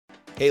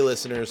Hey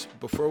listeners,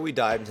 before we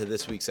dive into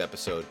this week's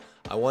episode,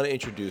 I want to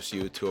introduce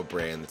you to a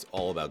brand that's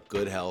all about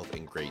good health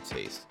and great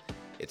taste.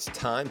 It's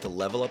time to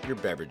level up your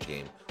beverage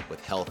game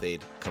with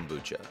Health-Ade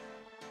Kombucha.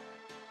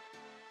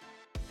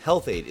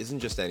 Health-Ade isn't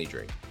just any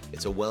drink,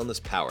 it's a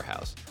wellness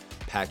powerhouse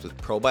packed with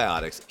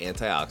probiotics,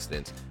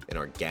 antioxidants, and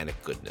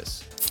organic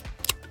goodness.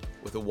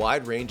 With a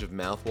wide range of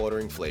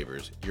mouth-watering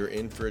flavors, you're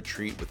in for a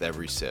treat with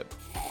every sip.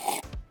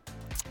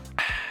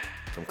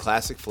 From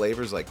classic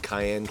flavors like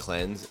cayenne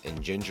cleanse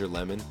and ginger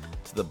lemon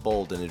to the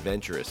bold and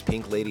adventurous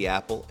pink lady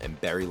apple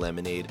and berry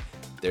lemonade,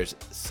 there's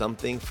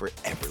something for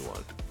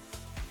everyone.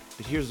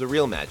 But here's the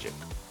real magic.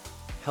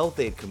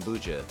 Health-Ade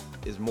Kombucha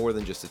is more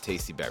than just a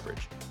tasty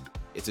beverage.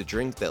 It's a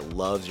drink that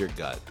loves your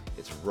gut.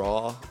 It's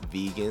raw,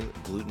 vegan,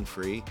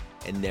 gluten-free,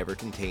 and never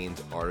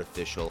contains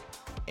artificial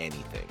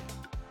anything.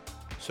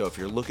 So if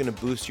you're looking to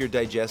boost your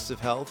digestive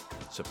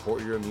health,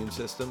 support your immune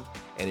system,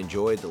 and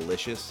enjoy a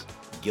delicious,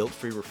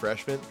 guilt-free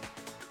refreshment,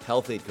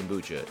 Health-Ade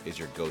Kombucha is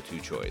your go-to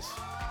choice.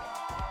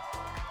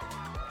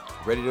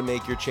 Ready to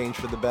make your change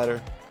for the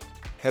better?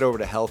 Head over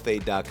to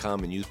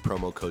healthade.com and use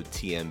promo code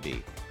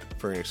TMB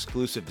for an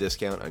exclusive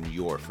discount on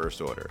your first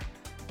order.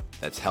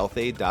 That's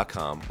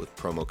healthade.com with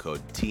promo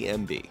code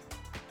TMB.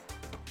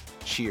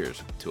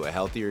 Cheers to a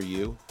healthier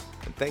you,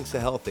 and thanks to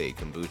Health-Ade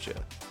Kombucha.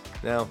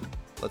 Now,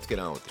 let's get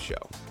on with the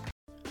show.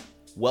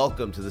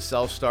 Welcome to the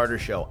Self-Starter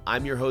Show.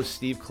 I'm your host,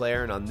 Steve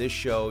Clare, and on this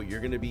show,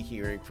 you're going to be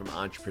hearing from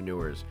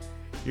entrepreneurs.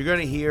 You're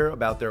going to hear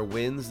about their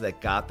wins that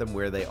got them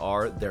where they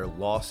are, their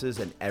losses,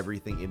 and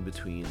everything in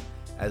between,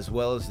 as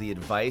well as the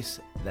advice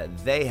that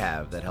they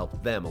have that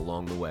helped them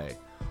along the way,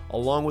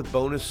 along with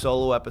bonus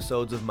solo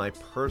episodes of my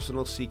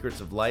personal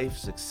secrets of life,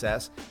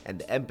 success,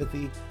 and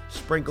empathy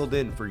sprinkled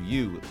in for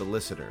you, the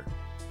listener.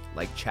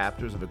 Like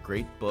chapters of a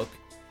great book,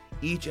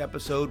 each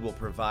episode will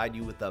provide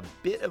you with a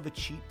bit of a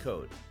cheat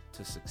code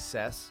to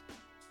success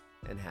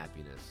and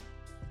happiness.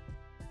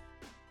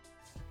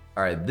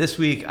 All right, this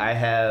week I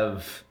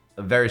have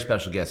a very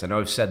special guest. I know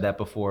I've said that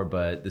before,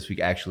 but this week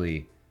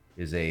actually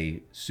is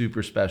a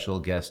super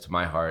special guest to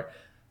my heart.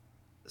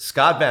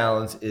 Scotts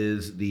Valins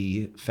is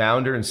the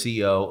founder and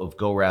CEO of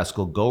Go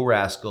Rascal. Go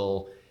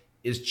Rascal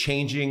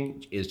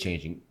changed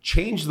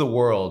the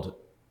world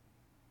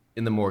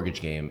in the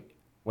mortgage game.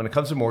 When it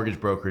comes to mortgage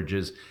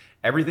brokerages,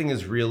 everything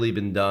has really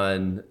been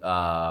done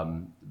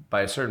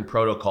by a certain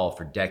protocol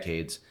for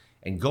decades.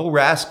 And Go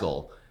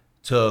Rascal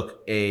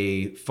took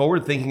a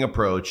forward-thinking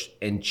approach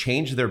and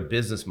changed the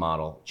business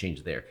model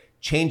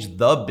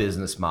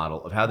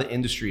of how the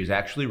industry is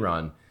actually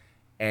run.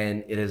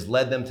 And it has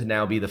led them to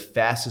now be the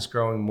fastest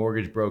growing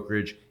mortgage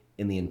brokerage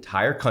in the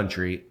entire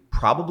country,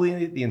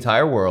 probably the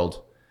entire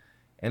world.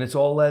 And it's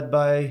all led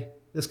by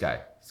this guy,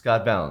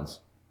 Scotts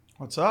Valins.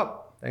 What's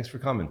up? Thanks for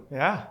coming.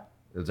 Yeah.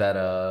 Is that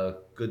a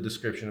good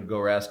description of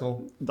Go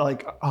Rascal?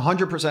 Like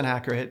 100%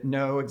 accurate,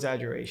 no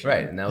exaggeration.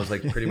 Right. And that was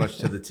like pretty much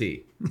to the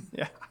T.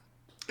 Yeah.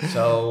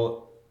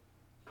 So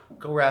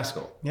Go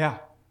Rascal. Yeah.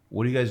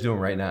 What are you guys doing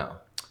right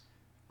now?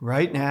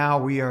 Right now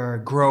we are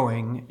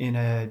growing in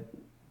a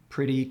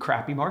pretty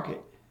crappy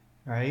market,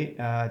 right?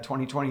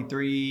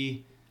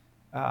 2023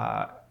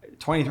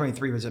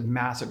 was a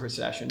massive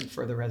recession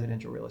for the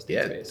residential real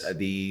estate space.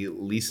 The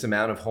least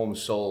amount of homes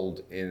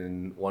sold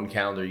in one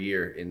calendar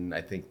year in,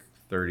 I think,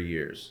 30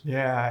 years.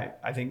 Yeah,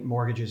 I think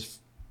mortgages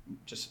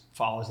just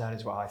follows that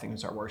as well. I think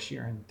it's our worst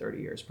year in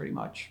 30 years, pretty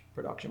much,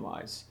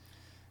 production-wise.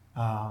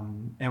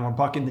 And we're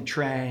bucking the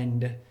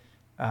trend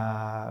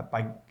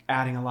by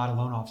adding a lot of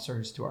loan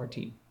officers to our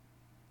team.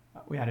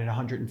 We added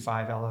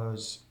 105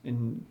 LOs.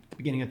 In the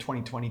beginning of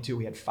 2022,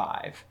 we had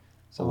 5.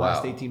 So the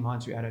last 18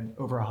 months, we added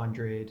over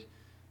 100.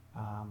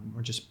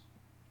 We're just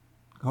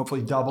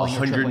hopefully doubling.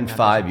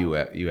 105 you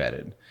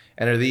added.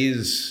 And are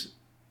these...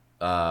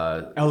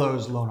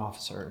 LOs, loan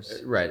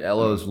officers. Right,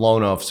 LOs,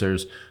 loan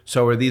officers.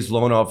 So are these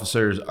loan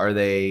officers, are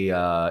they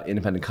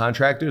independent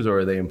contractors or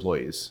are they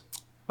employees?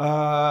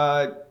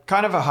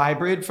 Kind of a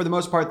hybrid. For the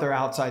most part, they're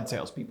outside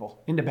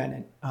salespeople,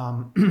 independent.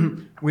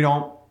 We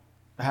don't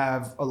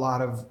have a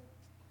lot of,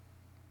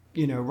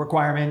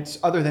 requirements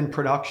other than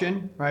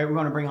production, right? We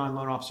want to bring on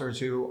loan officers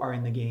who are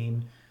in the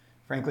game.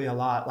 Frankly, a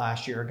lot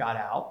last year got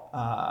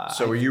out.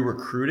 So are you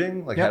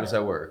recruiting? Like, Yep. How does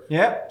that work?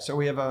 Yeah. So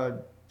we have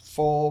a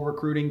full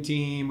recruiting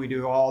team. We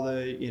do all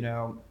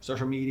the,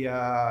 social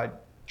media,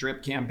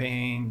 drip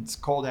campaigns,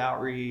 cold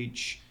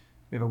outreach.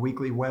 We have a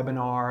weekly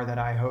webinar that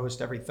I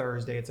host every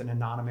Thursday. It's an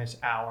anonymous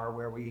hour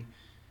where we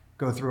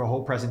go through a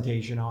whole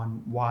presentation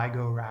on why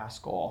Go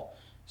Rascal.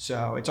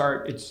 So it's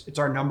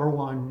our number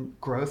one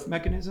growth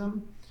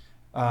mechanism.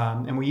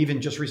 And we even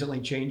just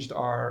recently changed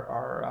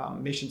our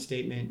mission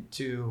statement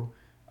to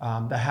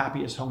the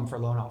happiest home for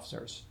loan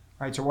officers,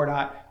 right? So we're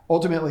not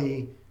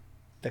ultimately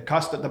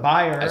the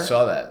buyer. I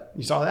saw that.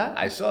 You saw that?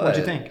 I saw What'd that.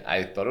 you think?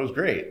 I thought it was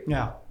great.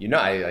 Yeah.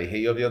 I hit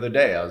you up the other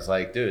day. I was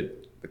like,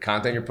 dude, the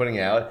content you're putting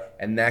out,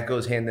 and that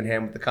goes hand in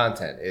hand with the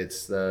content.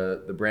 It's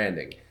the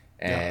branding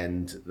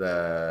and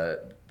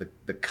the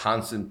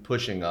constant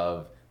pushing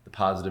of the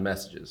positive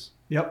messages.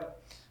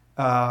 Yep.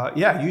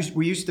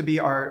 We used to be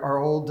our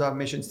old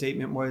mission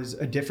statement was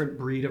a different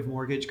breed of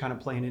mortgage, kind of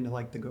playing into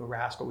like the Go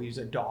Rascal. We use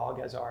a dog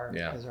as our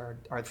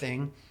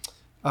thing,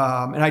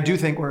 and I do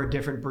think we're a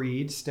different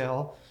breed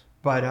still.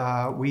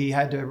 But we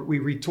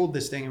retooled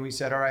this thing and we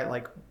said, all right,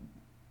 like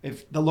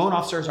if the loan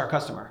officer is our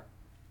customer,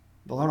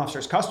 the loan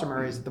officer's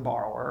customer is the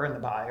borrower and the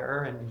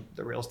buyer and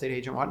the real estate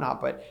agent and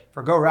whatnot. But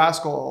for Go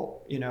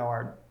Rascal,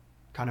 our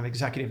kind of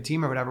executive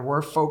team or whatever,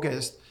 we're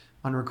focused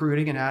on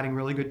recruiting and adding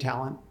really good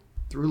talent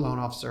through loan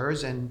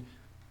officers, and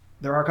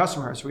they're our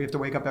customers. We have to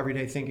wake up every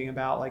day thinking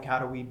about like how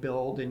do we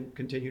build and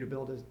continue to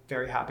build a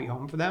very happy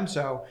home for them.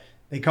 So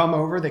they come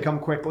over, they come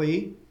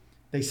quickly,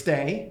 they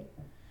stay,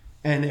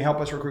 and they help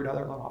us recruit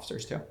other loan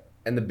officers too.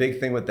 And the big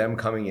thing with them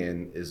coming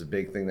in is a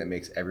big thing that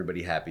makes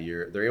everybody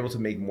happier. They're able to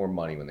make more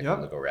money when they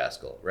come to Go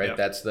Rascal, right? Yep.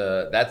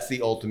 That's the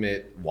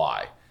ultimate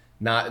why.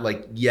 Not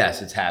like,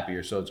 yes, it's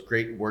happier, so it's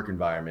great work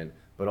environment,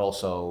 but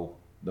also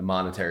the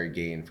monetary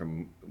gain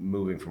from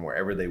moving from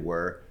wherever they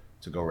were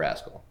to Go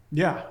Rascal.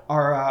 Yeah,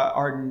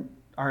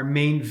 our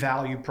main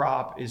value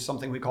prop is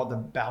something we call the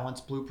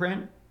balance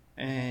blueprint,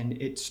 and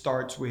it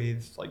starts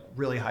with like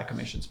really high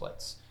commission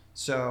splits.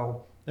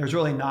 So there's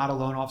really not a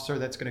loan officer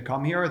that's going to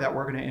come here that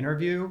we're going to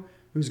interview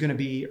who's going to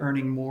be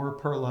earning more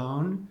per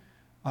loan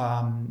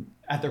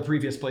at their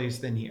previous place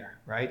than here,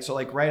 right? So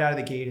like right out of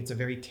the gate, it's a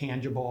very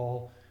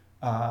tangible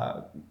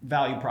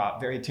value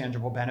prop, very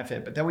tangible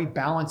benefit. But then we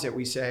balance it.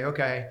 We say,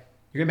 okay,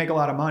 you're going to make a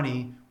lot of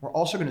money. We're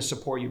also going to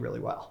support you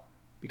really well,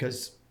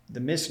 because the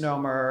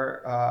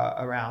misnomer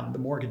around the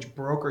mortgage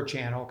broker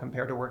channel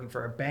compared to working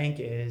for a bank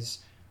is,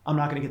 I'm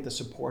not going to get the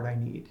support I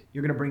need.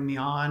 You're going to bring me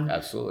on.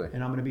 Absolutely.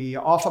 And I'm going to be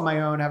off on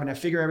my own, having to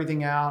figure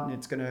everything out, and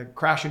it's going to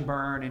crash and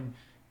burn. And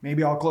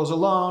maybe I'll close a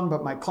loan,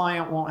 but my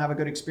client won't have a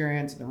good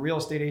experience. And the real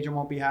estate agent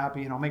won't be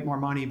happy, and I'll make more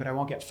money, but I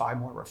won't get 5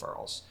 more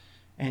referrals.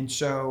 And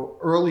so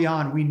early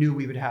on, we knew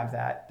we would have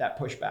that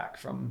pushback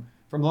from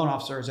loan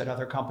officers at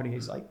other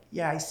companies. Like,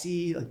 yeah, I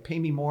see, like pay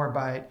me more,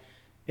 but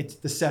it's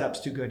the setup's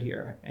too good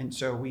here. And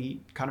so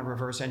we kind of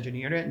reverse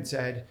engineered it and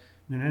said,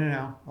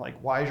 no. Like,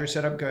 why is your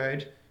setup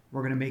good?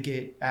 We're going to make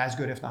it as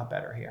good, if not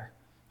better here.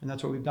 And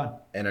that's what we've done.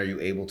 And are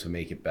you able to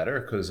make it better?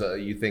 Because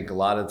you think a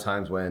lot of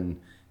times when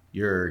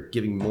you're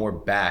giving more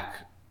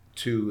back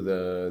to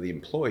the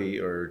employee,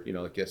 or,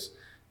 I guess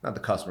not the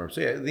customer,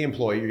 so yeah, the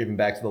employee, you're giving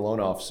back to the loan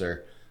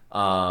officer,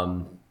 they're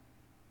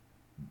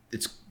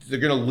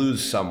going to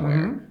lose somewhere.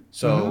 Mm-hmm.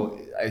 So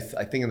mm-hmm.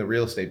 I think in the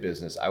real estate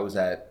business, I was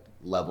at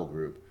Level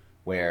Group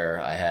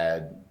where I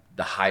had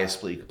the highest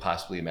split you could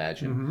possibly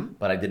imagine, mm-hmm.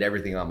 but I did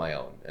everything on my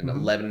own. And mm-hmm.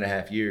 11 and a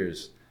half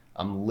years,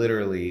 I'm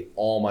literally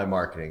all my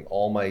marketing,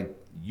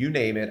 you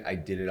name it, I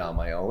did it on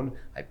my own.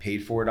 I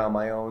paid for it on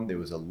my own. There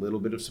was a little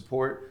bit of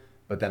support,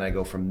 but then I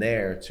go from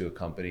there to a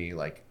company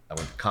like I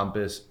went to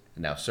Compass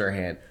and now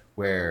Serhant,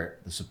 where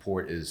the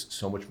support is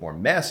so much more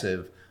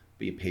massive,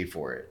 but you pay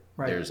for it.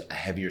 Right. There's a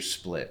heavier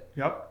split.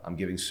 Yep. I'm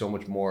giving so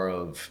much more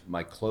of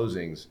my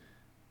closings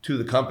to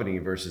the company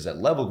versus at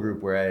Level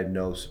Group where I had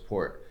no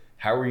support.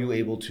 How are you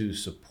able to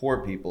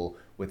support people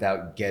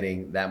without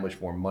getting that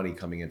much more money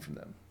coming in from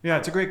them? Yeah,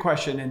 it's a great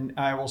question. And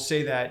I will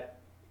say that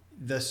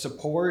the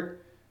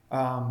support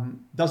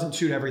doesn't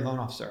suit every loan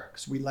officer,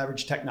 because we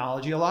leverage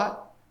technology a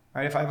lot,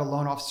 right? If I have a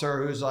loan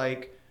officer who's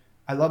like,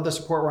 I love the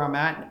support where I'm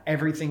at, and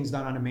everything's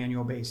done on a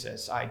manual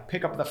basis. I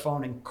pick up the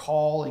phone and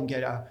call and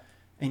get a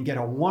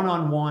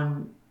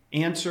one-on-one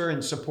answer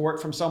and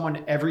support from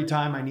someone every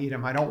time I need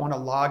them. I don't want to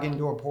log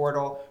into a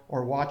portal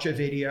or watch a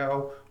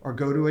video or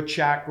go to a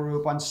chat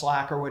group on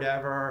Slack or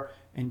whatever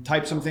and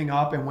type something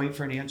up and wait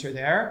for an answer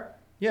there.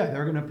 Yeah,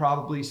 they're going to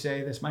probably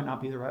say this might not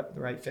be the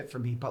right fit for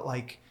me, but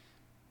like,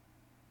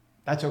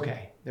 that's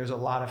okay. There's a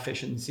lot of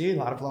efficiency, a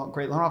lot of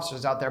great loan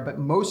officers out there, but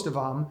most of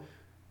them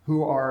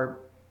who are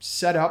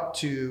set up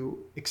to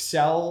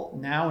excel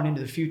now and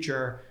into the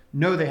future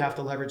know they have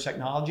to leverage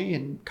technology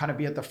and kind of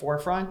be at the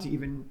forefront to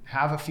even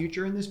have a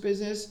future in this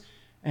business.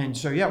 And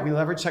so, yeah, we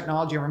leverage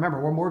technology. And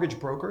remember, we're mortgage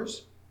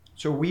brokers.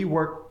 So we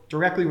work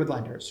directly with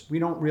lenders. We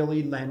don't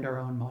really lend our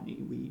own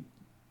money. We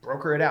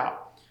broker it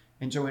out.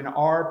 And so in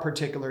our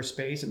particular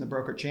space in the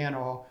broker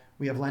channel,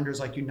 we have lenders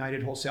like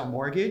United Wholesale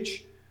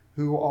Mortgage,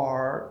 who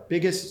are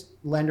biggest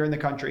lender in the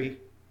country,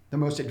 the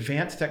most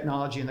advanced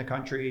technology in the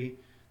country,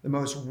 the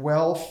most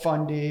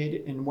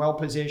well-funded and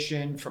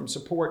well-positioned from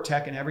support,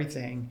 tech, and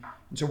everything.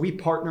 And so we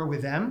partner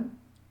with them.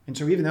 And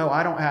so even though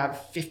I don't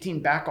have 15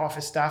 back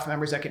office staff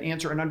members that can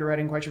answer an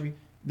underwriting question,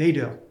 they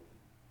do.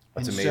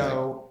 That's and amazing.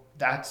 So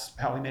that's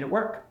how we made it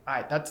work.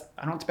 I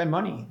don't spend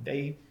money.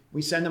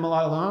 We send them a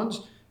lot of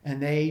loans, and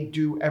they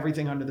do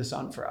everything under the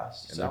sun for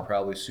us. And they're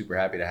probably super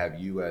happy to have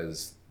you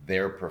as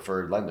their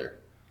preferred lender.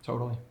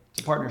 Totally.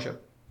 It's a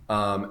partnership.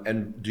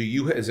 And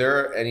is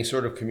there any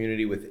sort of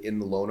community within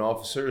the loan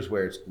officers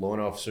where it's loan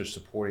officers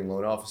supporting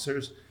loan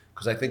officers?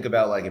 Because I think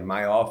about like in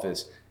my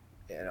office,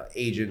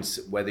 agents,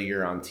 whether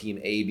you're on team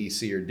A, B,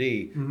 C, or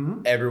D,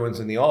 mm-hmm. everyone's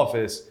in the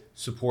office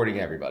supporting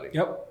everybody.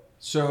 Yep.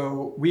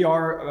 So we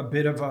are a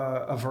bit of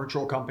a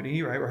virtual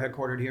company, right? We're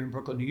headquartered here in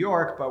Brooklyn, New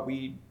York, but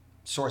we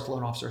source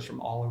loan officers from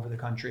all over the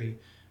country.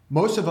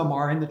 Most of them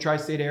are in the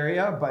tri-state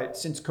area, but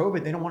since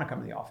COVID, they don't want to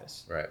come to the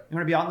office. Right. They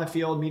want to be out in the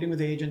field, meeting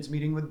with agents,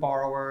 meeting with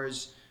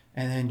borrowers,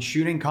 and then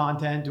shooting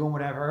content, doing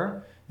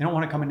whatever. They don't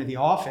want to come into the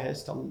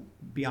office to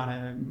be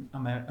on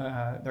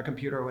their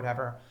computer or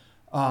whatever.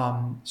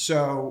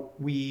 So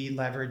we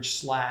leverage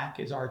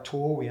Slack as our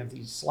tool. We have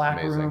these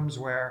Slack rooms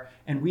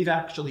and we've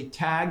actually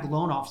tagged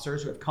loan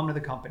officers who have come to the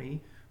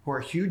company who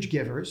are huge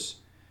givers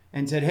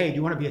and said, hey, do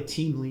you want to be a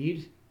team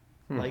lead?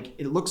 Like,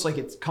 it looks like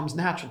it comes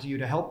natural to you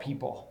to help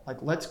people. Like,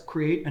 let's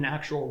create an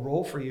actual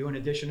role for you in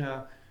addition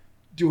to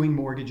doing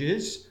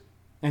mortgages,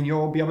 and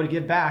you'll be able to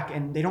give back.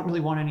 And they don't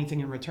really want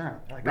anything in return.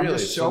 Like, really? I'm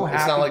just so happy.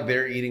 It's not like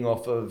they're eating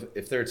off of,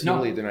 if they're a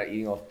team lead, they're not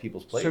eating off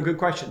people's plate. So good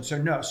question. So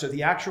no, so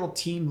the actual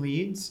team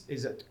leads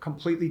is a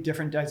completely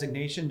different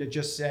designation to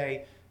just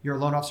say you're a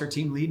loan officer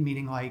team lead,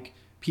 meaning like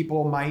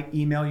people might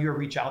email you or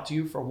reach out to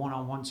you for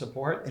one-on-one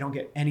support. They don't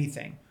get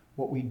anything.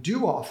 What we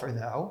do offer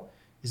though,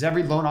 is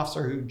every loan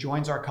officer who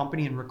joins our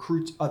company and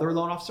recruits other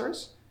loan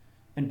officers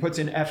and puts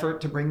in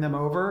effort to bring them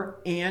over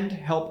and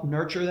help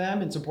nurture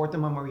them and support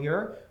them when we're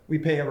here, we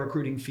pay a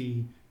recruiting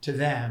fee to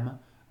them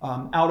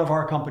out of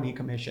our company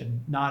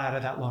commission, not out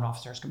of that loan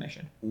officer's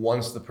commission.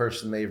 Once the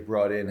person they've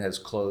brought in has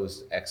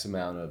closed X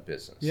amount of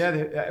business.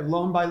 Yeah,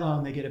 loan by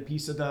loan, they get a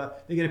piece of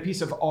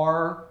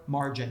our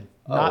margin,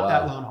 not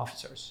that loan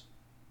officer's.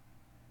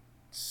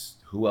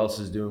 Who else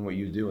is doing what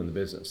you do in the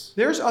business?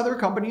 There's other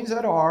companies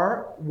that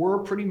are. We're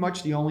pretty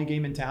much the only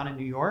game in town in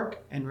New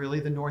York and really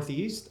the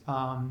Northeast.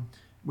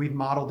 We've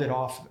modeled it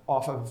off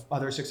of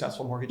other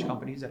successful mortgage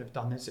companies that have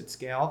done this at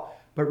scale.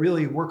 But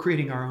really, we're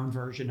creating our own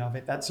version of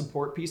it. That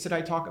support piece that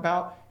I talk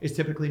about is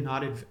typically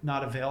not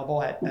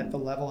available at the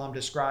level I'm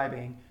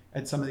describing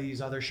at some of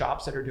these other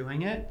shops that are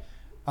doing it.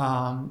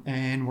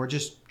 And we're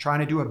just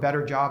trying to do a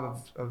better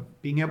job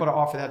of being able to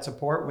offer that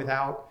support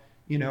without,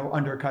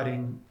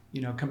 undercutting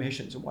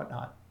commissions and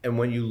whatnot. And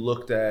when you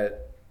looked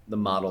at the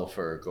model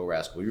for Go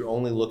Rascal, you're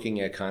only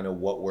looking at kind of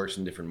what works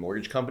in different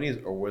mortgage companies,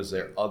 or was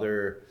there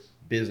other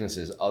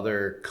businesses,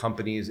 other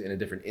companies in a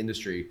different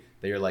industry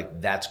that you're like,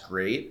 that's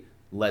great,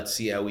 let's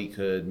see how we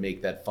could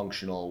make that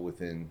functional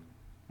within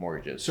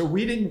mortgages? So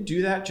we didn't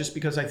do that just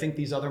because I think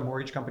these other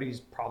mortgage companies,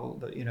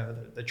 probably,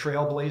 the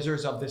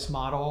trailblazers of this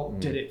model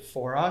did it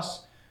for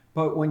us.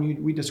 But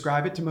when we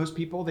describe it to most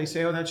people, they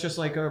say, oh, that's just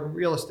like a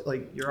real estate,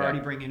 like you're already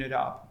bringing it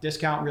up.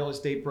 Discount real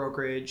estate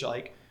brokerage,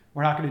 like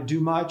we're not going to do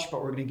much,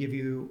 but we're going to give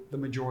you the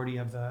majority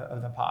of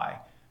the pie.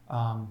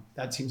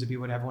 That seems to be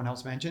what everyone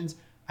else mentions.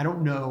 I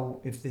don't know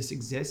if this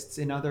exists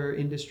in other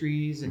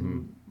industries.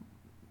 And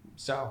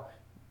so,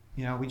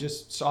 we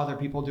just saw other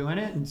people doing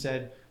it and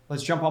said,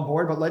 let's jump on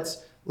board, but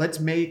let's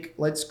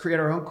create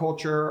our own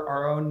culture,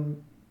 our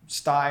own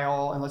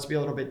style, and let's be a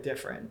little bit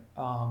different.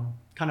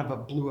 Kind of a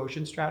blue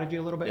ocean strategy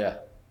a little bit. Yeah.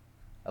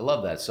 I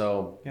love that.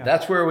 So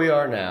that's where we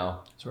are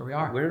now. That's where we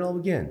are. Where did it all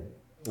begin?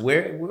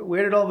 Where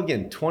did it all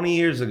begin? 20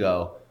 years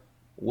ago,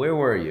 where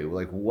were you?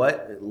 Like,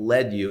 what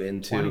led you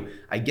into, 20.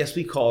 I guess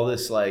we call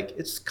this like,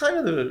 it's kind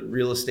of the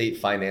real estate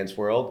finance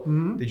world.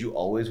 Mm-hmm. Did you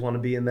always want to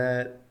be in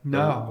that?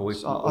 No.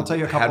 I'll tell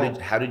you a couple.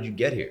 How did you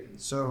get here?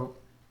 So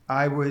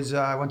I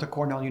went to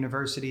Cornell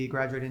University,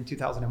 graduated in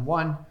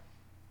 2001,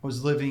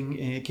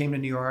 came to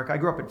New York. I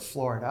grew up in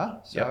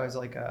Florida. So I was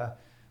like a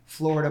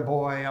Florida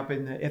boy up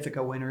in the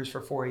Ithaca winters for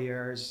 4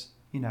 years.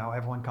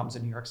 Everyone comes to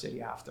New York City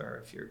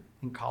after, if you're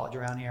in college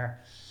around here.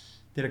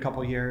 Did a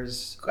couple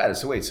years. Got it.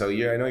 So wait,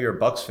 I know you're a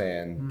Bucks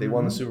fan. Mm-hmm. They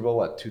won the Super Bowl,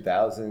 what,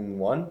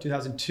 2001?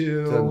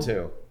 2002.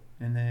 2002.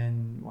 And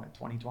then,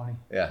 2020?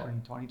 Yeah.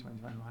 2020,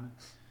 2021.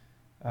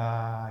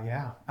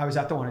 I was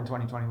at the one in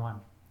 2021.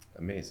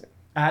 Amazing.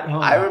 At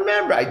home. I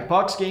remember.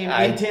 Bucks game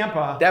in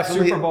Tampa.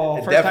 Definitely, Super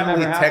Bowl. First time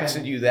ever happened.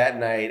 Texted you that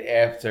night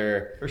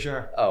after. For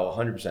sure. Oh,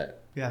 100%.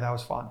 Yeah, that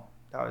was fun.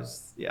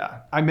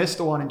 I missed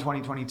the one in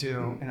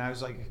 2022. And I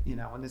was like,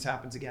 when this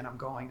happens again, I'm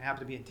going. I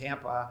happen to be in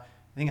Tampa.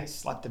 I think I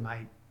slept in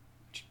my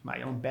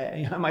own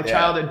bed, my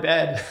childhood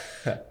bed.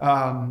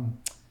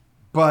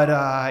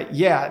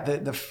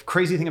 The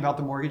crazy thing about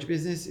the mortgage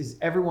business is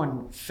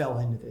everyone fell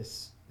into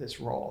this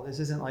role. This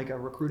isn't like a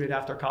recruited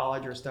after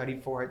college or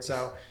studied for it.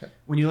 So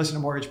when you listen to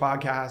mortgage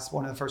podcasts,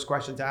 one of the first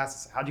questions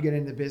asked is, how'd you get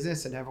into the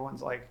business? And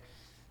everyone's like,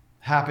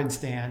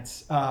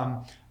 happenstance.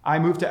 I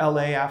moved to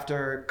LA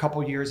after a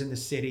couple years in the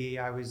city.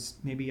 I was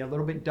maybe a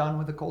little bit done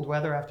with the cold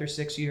weather after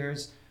 6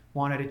 years,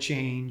 wanted to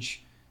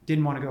change,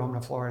 didn't want to go home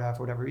to Florida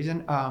for whatever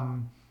reason.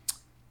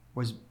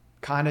 Was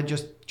kind of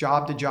just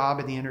job to job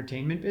in the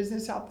entertainment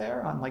business out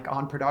there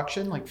on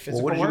production, like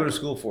physical what did you work. go to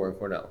school for at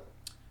Cornell?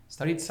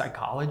 Studied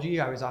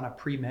psychology. I was on a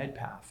pre-med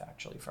path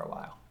actually for a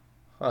while.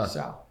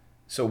 Huh.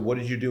 So what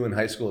did you do in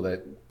high school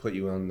that put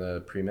you on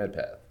the pre-med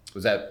path?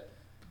 Was that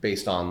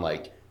based on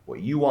like what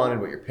you wanted,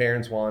 what your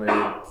parents wanted?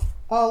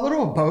 A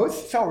little of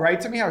both. Felt right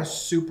to me. I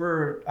was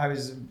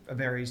a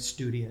very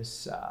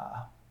studious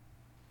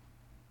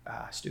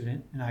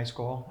student in high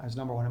school. I was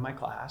number one in my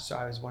class. So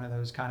I was one of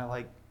those kind of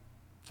like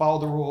follow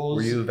the rules.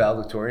 Were you a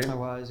valedictorian? I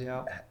was,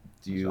 yeah.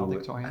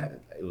 Valedictorian.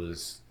 It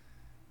was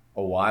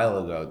a while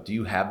ago. Do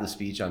you have the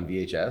speech on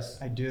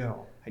VHS? I do.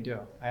 I do.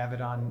 I have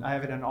it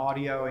on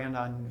audio and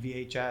on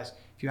VHS.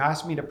 If you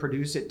ask me to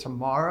produce it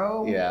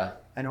tomorrow,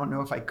 I don't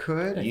know if I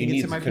could. I think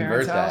it's in my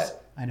parents' house.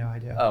 I know I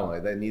do. Oh,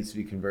 that needs to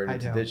be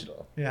converted to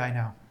digital.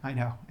 Yeah, I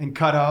know. And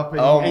cut up.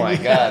 And, my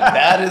God.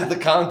 That is the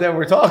content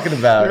we're talking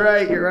about.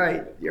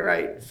 You're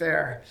right.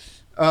 Fair.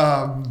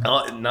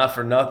 Not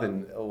for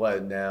nothing.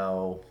 What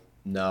now?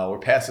 No, we're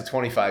past the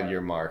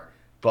 25-year mark.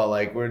 But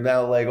like we're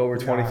now like over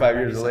 25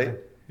 years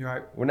later. You're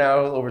right. We're now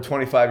over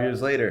 25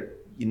 years later.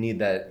 You need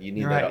that. You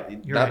need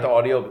that. Not the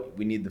audio, but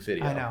we need the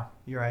video. I know.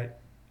 You're right.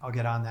 I'll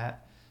get on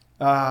that.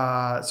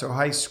 So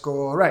high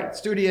school, right?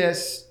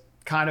 Studious,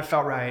 kind of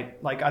felt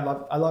right. Like I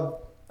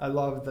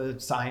love the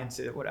science,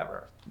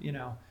 whatever. You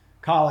know,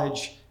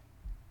 college,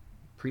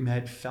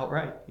 pre-med felt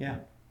right. Yeah,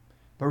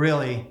 but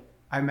really,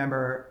 I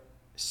remember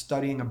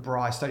studying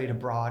abroad. I studied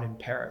abroad in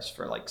Paris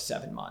for like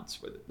 7 months.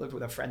 Lived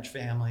with a French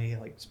family,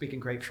 like speaking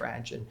great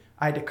French, and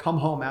I had to come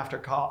home after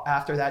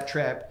that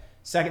trip.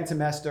 Second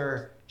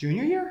semester,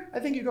 junior year, I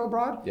think you go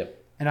abroad. Yep.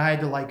 And I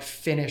had to like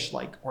finish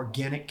like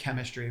organic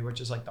chemistry,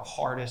 which is like the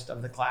hardest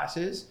of the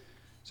classes.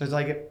 So it's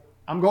like,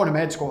 I'm going to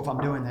med school if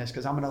I'm doing this,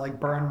 because I'm going to like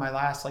burn my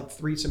last like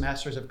 3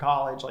 semesters of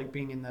college, like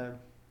being in the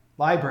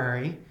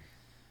library,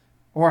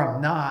 or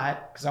I'm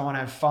not, because I want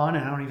to have fun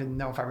and I don't even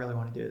know if I really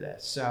want to do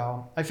this.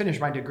 So I finished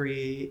my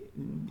degree,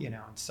 in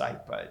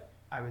psych, but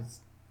I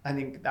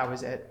think that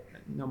was it.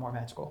 No more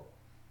med school.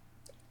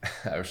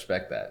 I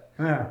respect that.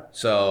 Yeah.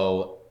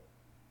 So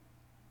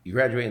you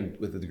graduate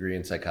with a degree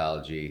in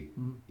psychology.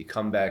 Mm-hmm. You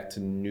come back to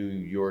New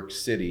York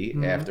City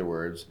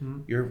afterwards.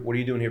 Mm-hmm. What are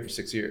you doing here for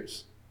 6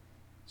 years?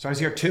 So I was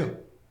here 2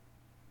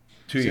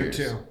 years.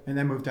 2, and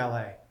then moved to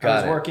LA.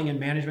 I was working in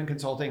management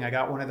consulting. I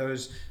got one of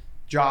those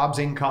jobs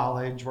in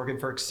college, working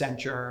for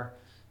Accenture.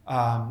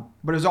 But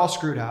it was all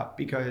screwed up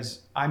because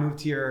I moved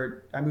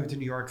to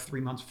New York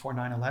 3 months before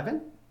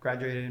 9/11,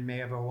 graduated in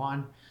May of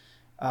 2001.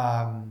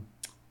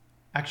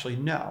 Actually,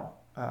 no.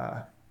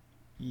 I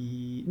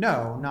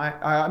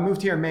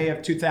moved here in May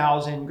of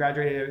 2000,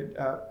 graduated.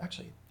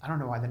 Actually, I don't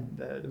know why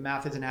the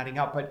math isn't adding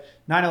up, but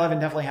 9/11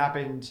 definitely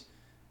happened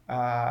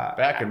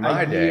back in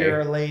my day. A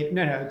year late.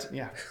 No.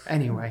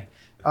 Anyway,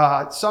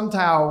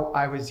 somehow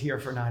I was here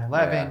for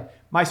 9/11. Yeah.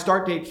 My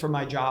start date for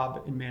my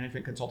job in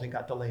management consulting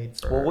got delayed.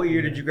 Well, what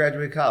year did you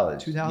graduate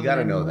college? 2001. You got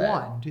to know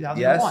that. 2001.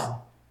 Yes?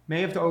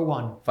 May of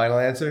 2001. Final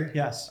answer?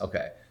 Yes.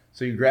 Okay.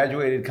 So you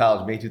graduated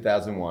college May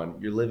 2001.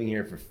 You're living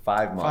here for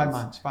 5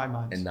 months. 5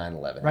 months. And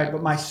 9/11 Right,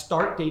 but my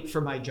start date for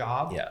my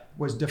job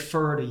was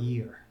deferred a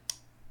year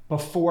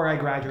before I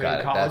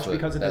graduated college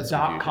because of the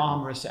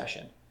dot-com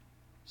recession.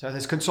 So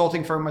this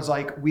consulting firm was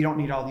like, we don't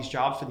need all these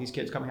jobs for these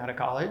kids coming out of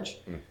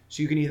college.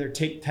 So you can either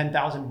take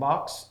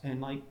 $10,000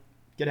 and like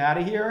get out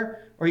of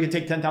here, or you can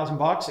take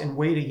 $10,000 and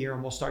wait a year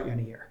and we'll start you in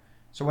a year.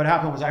 So what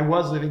happened was I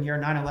was living here,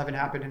 9/11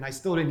 happened, and I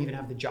still didn't even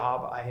have the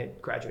job I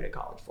had graduated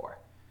college for.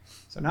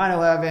 So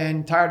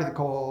 9/11, tired of the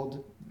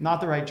cold,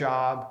 not the right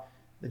job.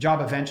 The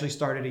job eventually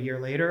started a year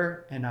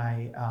later, and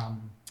I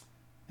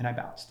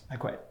bounced. I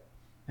quit.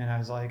 And I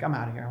was like, I'm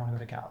out of here. I want to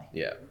go to Cali.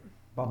 Yeah.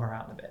 Bum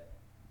around a bit.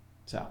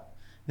 So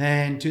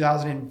then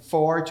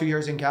 2004, 2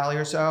 years in Cali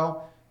or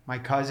so, my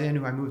cousin,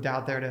 who I moved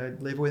out there to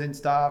live with and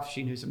stuff,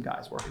 she knew some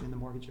guys working in the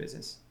mortgage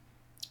business.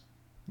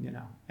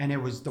 And it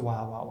was the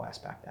wild, wild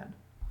west back then.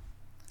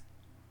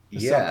 The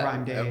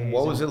subprime days.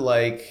 What was it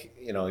like?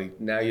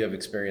 Now you have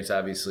experience,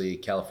 obviously,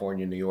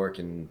 California, New York,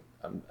 and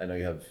I know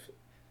you have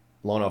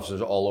loan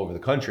officers all over the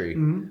country.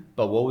 Mm-hmm.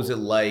 But what was it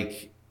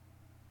like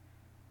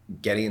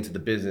getting into the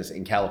business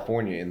in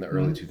California in the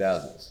early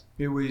 2000s?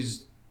 It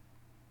was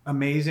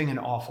amazing and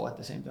awful at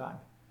the same time.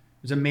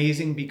 It was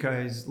amazing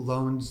because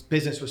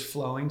business was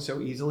flowing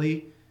so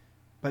easily,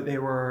 but they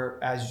were,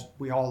 as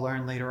we all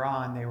learned later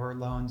on, they were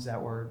loans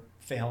that were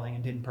failing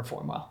and didn't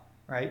perform well.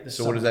 Right. Does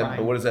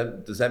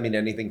that mean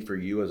anything for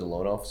you as a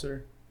loan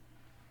officer?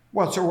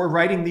 Well, so we're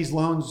writing these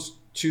loans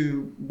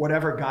to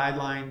whatever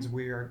guidelines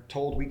we are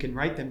told we can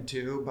write them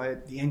to,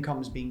 but the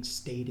income is being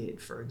stated,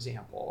 for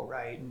example,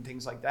 right, and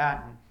things like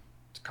that. And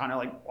it's kind of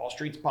like Wall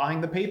Street's buying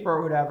the paper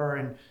or whatever.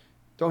 And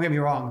don't get me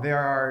wrong, there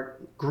are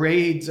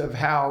grades of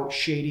how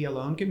shady a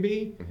loan can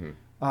be,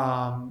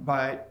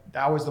 but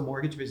that was the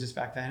mortgage business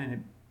back then, and it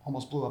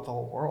almost blew up the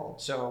whole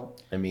world. So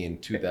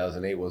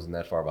 2008 wasn't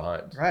that far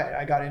behind. Right.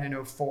 I got in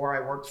 2004. I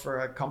worked for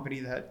a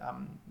company that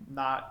I'm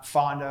not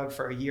fond of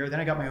for a year.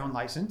 Then I got my own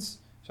license.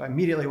 So I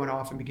immediately went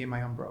off and became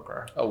my own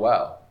broker. Oh,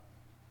 wow.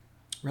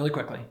 Really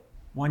quickly.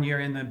 1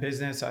 year in the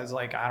business, I was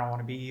like, I don't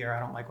want to be here. I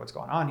don't like what's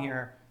going on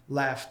here.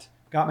 Left,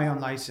 got my own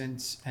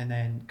license, and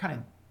then kind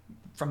of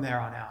from there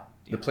on out.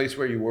 The place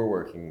where you were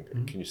working,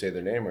 can you say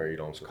their name, or you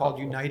don't? It's called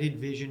United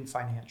Vision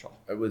Financial.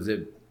 Was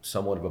it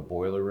somewhat of a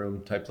boiler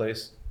room type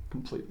place?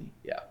 Completely.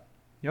 Yeah.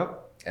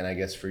 Yep. And I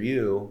guess for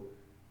you,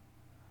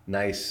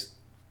 nice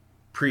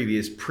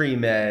previous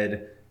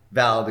pre-med,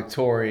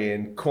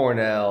 valedictorian,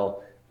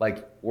 Cornell,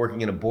 like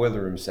working in a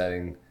boiler room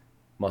setting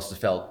must have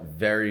felt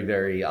very,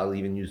 very, I'll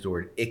even use the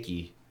word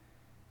icky.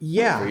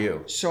 Yeah. For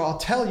you. So I'll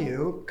tell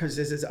you, because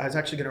I was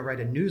actually going to write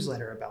a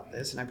newsletter about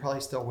this, and I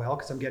probably still will,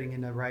 because I'm getting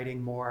into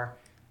writing more.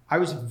 I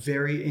was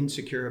very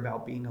insecure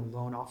about being a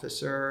loan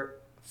officer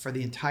for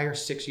the entire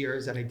 6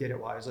 years that I did it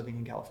while I was living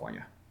in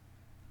California.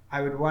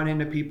 I would run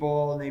into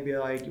people and they'd be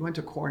like, you went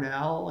to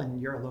Cornell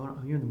and you're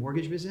in the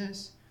mortgage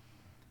business?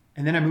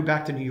 And then I moved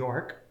back to New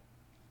York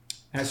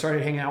and I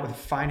started hanging out with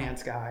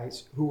finance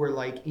guys who were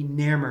like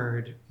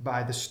enamored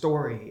by the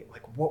story.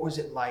 Like, what was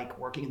it like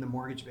working in the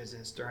mortgage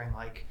business during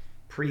like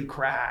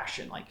pre-crash,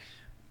 and like,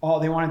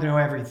 they wanted to know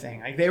everything.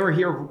 Like, they were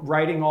here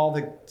writing all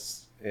the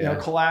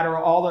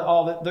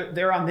collateral,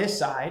 they're on this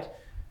side,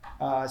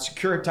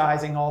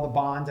 securitizing all the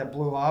bonds that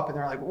blew up, and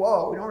they're like,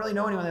 whoa, we don't really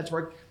know anyone that's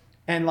worked.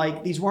 And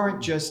like, these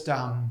weren't just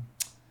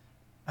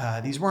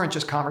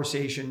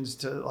conversations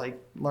to like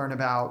learn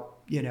about,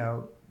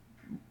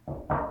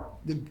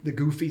 the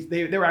goofy.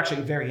 They were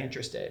actually very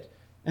interested,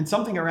 and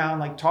something around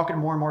like talking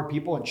to more and more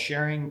people and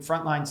sharing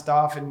frontline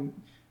stuff. And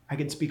I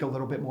could speak a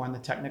little bit more on the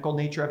technical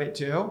nature of it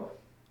too.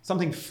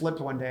 Something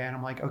flipped one day and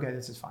I'm like, okay,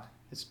 this is fine.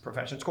 It's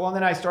professional school. And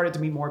then I started to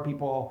meet more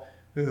people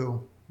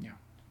who,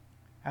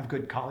 have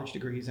good college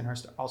degrees and are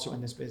also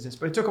in this business.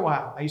 But it took a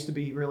while. I used to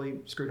be really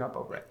screwed up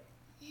over it.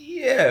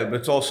 Yeah,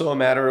 but it's also a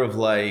matter of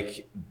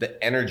like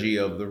the energy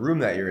of the room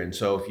that you're in.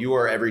 So if you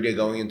are every day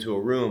going into a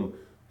room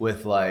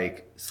with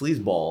like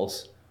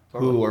sleazeballs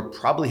who are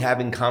probably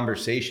having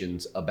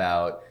conversations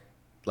about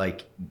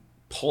like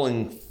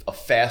pulling a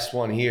fast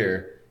one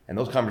here, and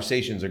those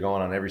conversations are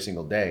going on every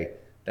single day,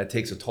 that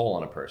takes a toll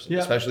on a person,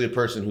 especially a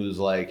person who's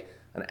like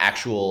an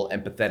actual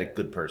empathetic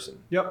good person.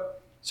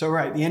 Yep. So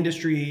right, the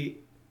industry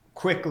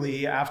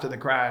quickly after the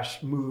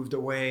crash moved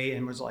away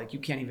and was like, you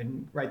can't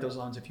even write those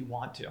loans if you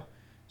want to.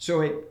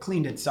 So it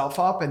cleaned itself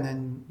up, and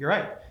then you're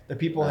right. The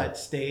people that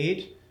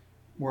stayed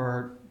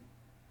were,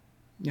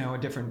 a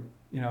different,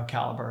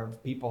 caliber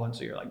of people. And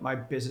so you're like, my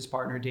business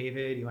partner,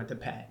 David, he went to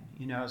Penn,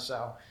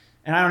 so,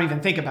 and I don't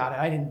even think about it.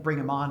 I didn't bring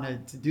him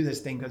on to do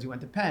this thing because he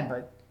went to Penn,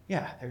 but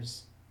yeah,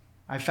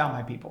 I found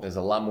my people. There's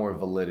a lot more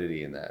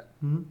validity in that.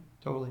 Mm-hmm.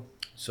 Totally.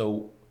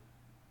 So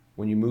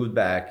when you moved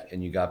back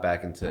and you got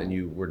back and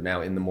you were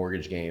now in the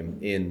mortgage game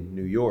in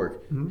New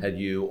York, had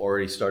you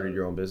already started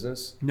your own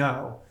business?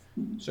 No.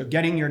 So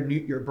getting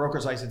your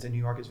broker's license in New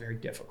York is very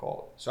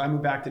difficult. So I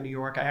moved back to New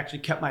York. I actually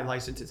kept my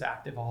licenses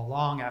active all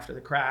along after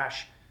the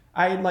crash.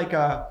 I had like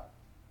a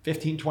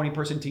 15, 20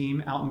 person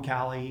team out in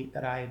Cali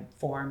that I had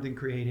formed and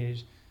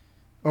created.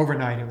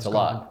 Overnight it was gone. A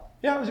lot.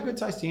 Yeah, it was a good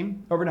sized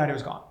team. Overnight it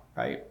was gone,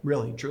 right?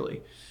 Really,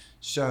 truly.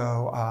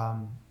 So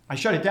I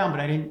shut it down, but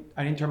I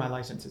didn't turn my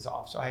licenses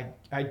off. So I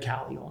had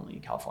Cali only,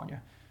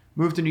 California.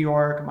 Moved to New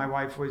York. My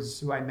wife was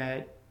who I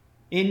met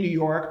in New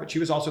York, but she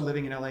was also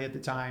living in LA at the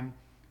time.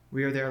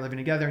 We were there living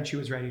together, and she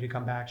was ready to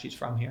come back. She's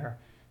from here.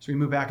 So we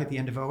moved back at the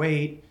end of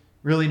 2008,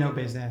 really no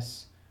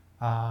business.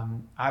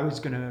 I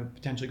was going to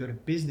potentially go to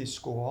business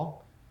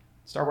school,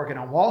 start working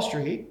on Wall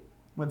Street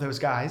with those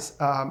guys.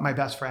 My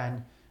best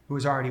friend, who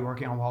was already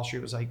working on Wall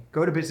Street, was like,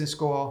 go to business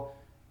school,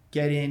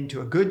 get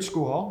into a good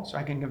school so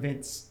I can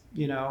convince,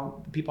 the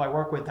people I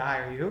work with to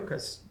hire you,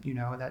 because,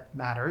 that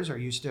matters, or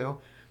used to.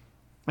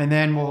 And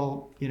then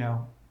we'll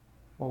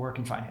work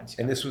in finance.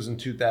 And this was in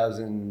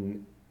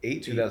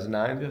 2008,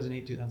 2009?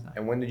 2008, 2009.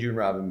 And when did you and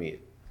Robin meet?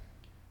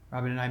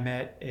 Robin and I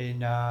met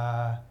in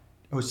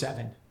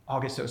 2007,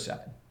 August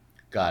 2007.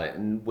 Got it.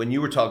 And when you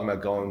were talking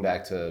about going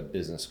back to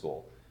business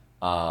school,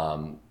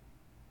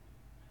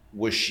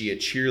 was she a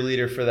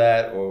cheerleader for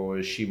that, or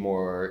was she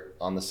more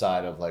on the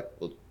side of like,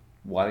 well,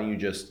 why don't you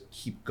just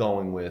keep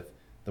going with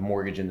the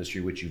mortgage industry,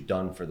 which you've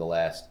done for the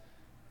last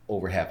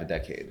over half a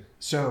decade?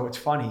 So it's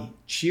funny,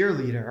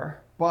 cheerleader,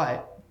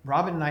 but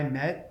Robin and I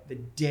met the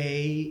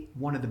day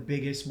one of the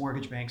biggest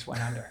mortgage banks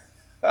went under.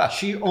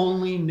 She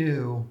only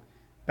knew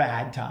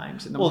bad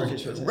times in the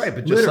mortgage business. Right,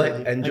 but just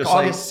literally, just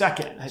August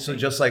 2nd. So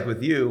just like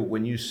with you,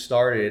 when you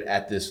started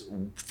at this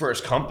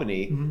first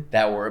company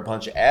that were a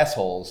bunch of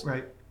assholes,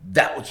 right?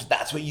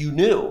 That's what you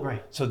knew.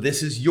 Right. So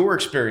this is your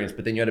experience,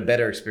 but then you had a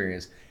better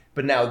experience.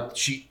 But now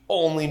she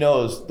only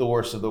knows the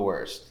worst of the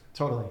worst.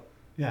 Totally.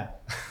 Yeah.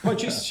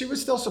 But she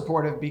was still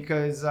supportive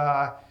because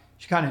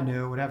she kind of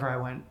knew whatever I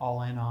went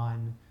all in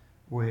on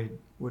would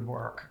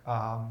work.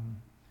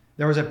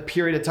 There was a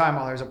period of time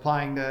while I was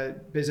applying to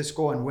business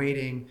school and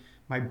waiting.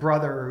 My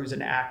brother, who's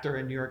an actor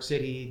in New York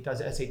City, does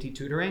SAT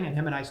tutoring, and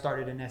him and I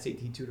started an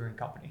SAT tutoring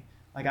company.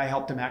 Like, I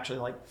helped him actually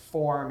like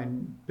form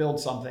and build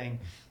something.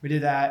 We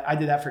did that. I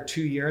did that for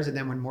 2 years, and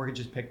then when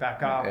mortgages picked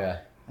back up,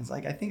 I was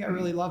like, I think I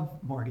really love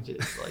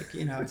mortgages. Like,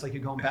 it's like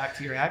you're going back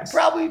to your ex.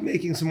 Probably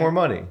making some more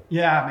money.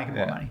 Yeah, making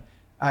more money.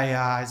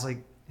 I was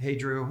like, hey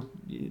Drew,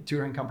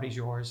 tutoring company's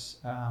yours.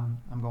 I'm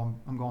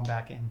going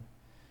back in.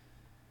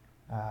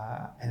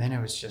 And then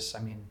it was just,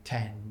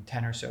 10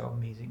 or so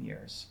amazing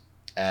years.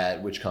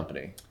 At which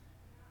company?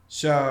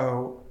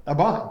 So a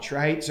bunch,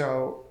 right?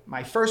 So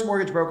my first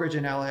mortgage brokerage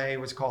in LA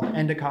was called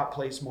Endicott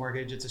Place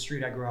Mortgage. It's a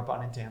street I grew up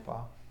on in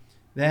Tampa.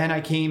 Then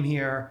I came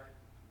here,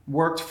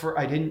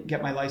 I didn't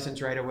get my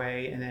license right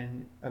away. And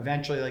then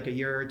eventually, like a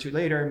year or two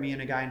later, me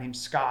and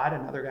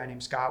another guy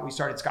named Scott, we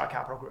started Scott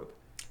Capital Group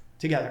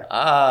together.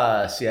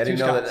 See, I didn't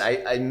know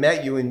that. I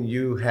met you and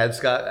you had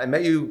Scott. I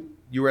met you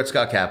you were at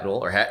Scott Capital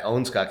or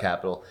owned Scott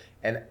Capital,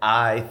 and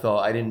I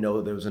didn't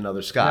know there was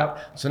another Scott.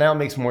 Yep. So now it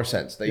makes more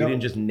sense that you Yep.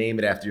 didn't just name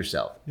it after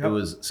yourself. Yep. It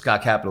was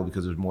Scott Capital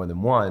because there's more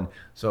than one.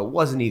 So it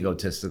wasn't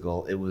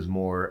egotistical. It was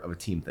more of a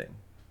team thing.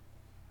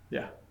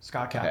 Yeah,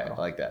 Scott Okay, Capital.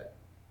 I like that.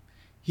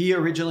 He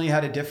originally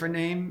had a different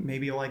name.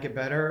 Maybe you'll like it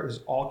better. It was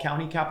All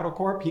County Capital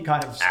Corp. He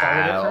kind of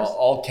started it first.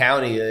 All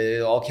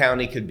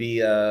county could be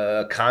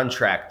a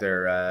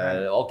contractor.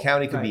 Right. All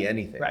county could be Right.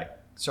 anything. Right.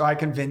 So I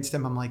convinced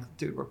him. I'm like,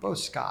 dude, we're both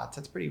Scots.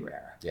 That's pretty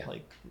rare. Yeah.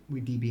 Like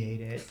we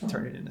DBA'd it,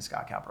 turned it into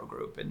Scott Capital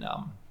Group, and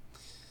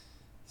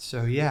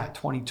so yeah,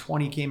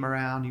 2020 came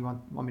around. You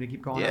want me to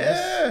keep going?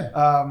 Yeah.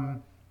 On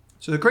this?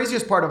 So the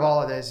craziest part of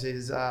all of this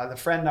is the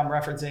friend I'm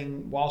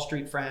referencing, Wall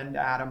Street friend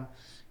Adam.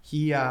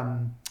 He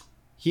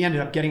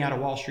ended up getting out of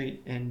Wall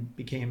Street and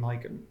became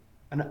like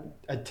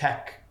a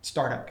tech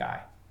startup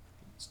guy.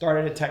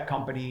 Started a tech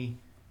company,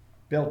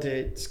 built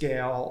it,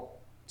 scale,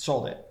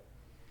 sold it.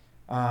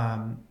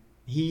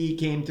 He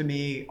came to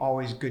me,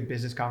 always good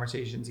business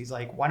conversations. He's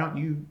like, why don't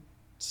you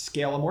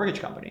scale a mortgage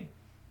company?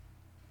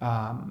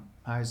 I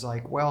was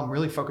like, well, I'm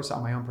really focused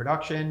on my own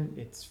production.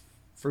 It's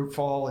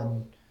fruitful,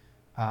 and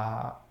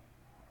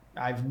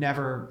I've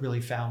never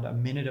really found a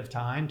minute of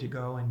time to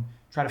go and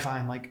try to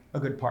find like a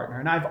good partner.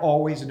 And I've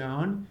always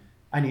known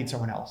I need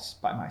someone else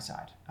by my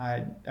side.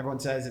 Everyone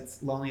says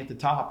it's lonely at the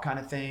top kind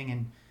of thing.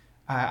 And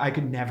I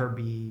could never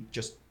be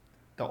just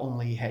the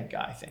only head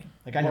guy thing.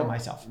 Like I know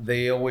myself.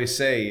 They always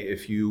say,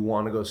 if you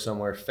want to go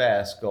somewhere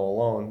fast, go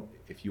alone.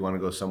 If you want to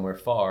go somewhere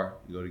far,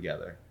 you go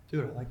together.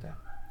 Dude, I like that.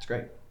 It's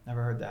great.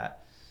 Never heard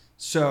that.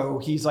 So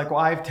he's like, well,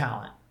 I have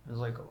talent. I was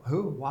like,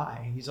 who?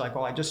 Why? He's like,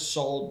 well, I just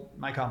sold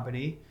my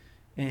company,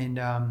 and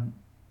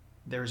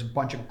there's a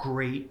bunch of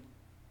great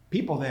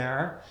people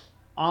there.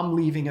 I'm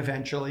leaving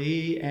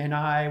eventually, and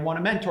I want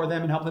to mentor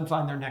them and help them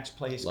find their next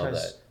place,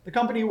 because the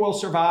company will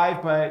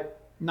survive, but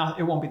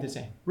it won't be the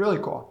same. Really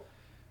cool.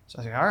 So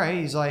I was like, all right.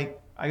 He's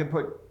like, I could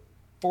put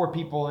 4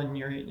 people in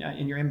your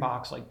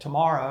inbox like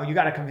tomorrow. You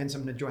got to convince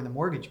them to join the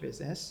mortgage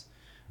business.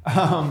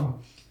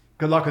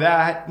 Good luck with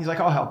that. He's like,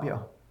 I'll help you.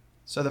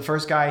 So the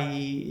first guy,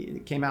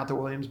 he came out to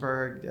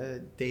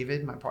Williamsburg,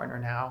 David, my partner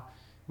now.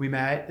 We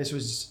met. This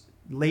was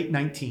late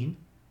 19.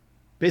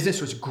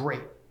 Business was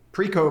great.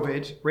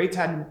 Pre-COVID, rates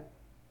hadn't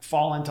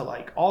fallen to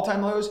like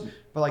all-time lows,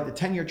 but like the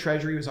 10-year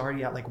treasury was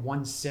already at like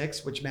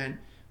 1.6, which meant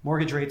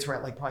mortgage rates were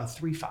at like probably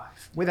 3.5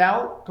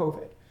 without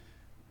COVID.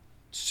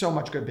 So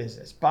much good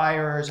business.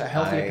 Buyers, a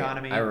healthy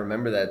economy. I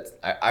remember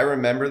that. I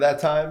remember that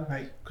time,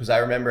 right? Because I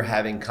remember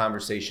having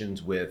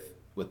conversations with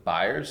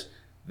buyers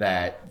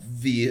that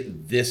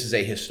this is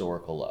a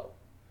historical low.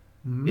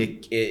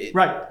 Mm-hmm.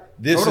 Right.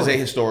 This totally. is a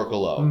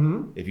historical low.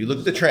 Mm-hmm. If you look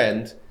at the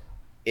trend,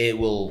 it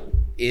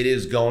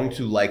is going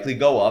to likely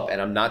go up. And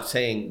I'm not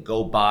saying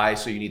go buy,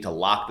 so you need to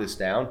lock this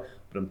down,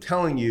 but I'm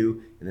telling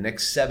you, in the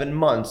next 7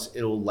 months,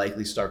 it will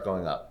likely start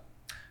going up.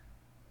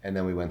 And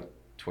then we went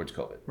towards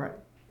COVID. Right.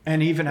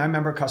 And even I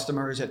remember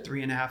customers at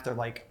 3.5, they're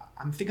like,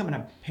 I'm going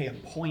to pay a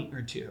point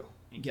or two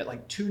and get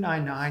like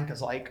 2.99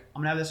 because like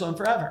I'm gonna have this loan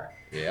forever.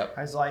 Yep.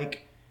 I was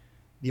like,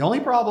 the only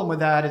problem with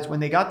that is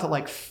when they got to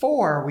like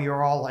 4, we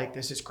were all like,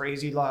 this is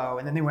crazy low.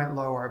 And then they went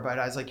lower, but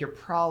I was like, you're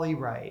probably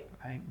right.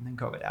 And then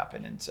COVID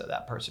happened. And so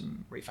that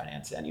person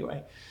refinanced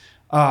anyway.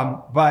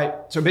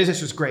 But so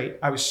business was great.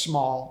 I was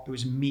small. It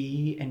was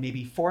me and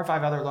maybe 4 or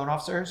 5 other loan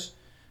officers.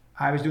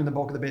 I was doing the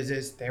bulk of the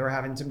business. They were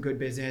having some good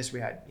business. We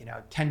had,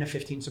 10 to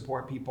 15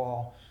 support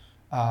people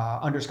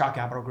under Scott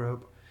Capital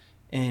Group.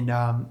 And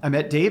I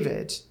met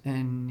David,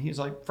 and he was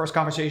like, first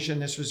conversation,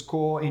 this was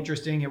cool,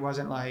 interesting. It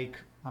wasn't like,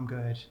 I'm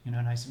good,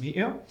 nice to meet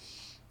you.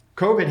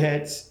 COVID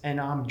hits, and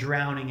I'm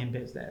drowning in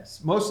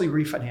business, mostly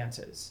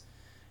refinances.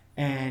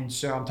 And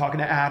so I'm talking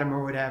to Adam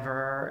or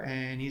whatever,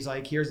 and he's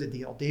like, here's the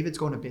deal. David's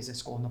going to business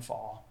school in the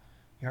fall.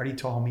 He already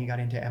told me he got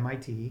into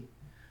MIT.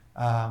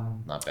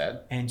 Not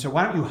bad. And so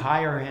why don't you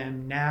hire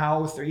him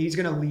now? He's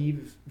going to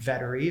leave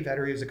Vettery.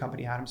 Vettery is a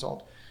company Adam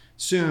sold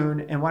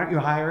soon. And why don't you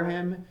hire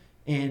him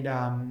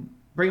and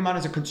bring him on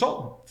as a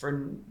consultant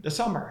for the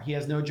summer? He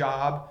has no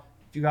job.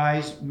 If you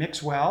guys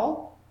mix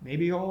well,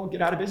 maybe he'll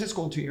get out of business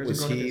school in 2 years.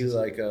 Was and go to he business.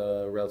 like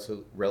a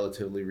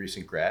relatively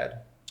recent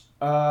grad?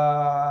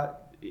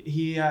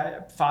 He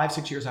had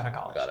 5-6 years out of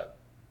college. Got it.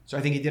 So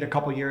I think he did a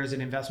couple years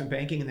in investment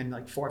banking and then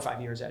like 4 or 5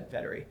 years at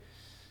Vettery.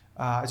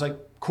 It's like,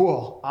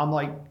 cool. I'm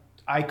like,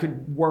 I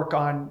could work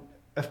on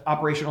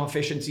operational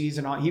efficiencies,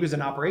 and he was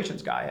an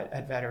operations guy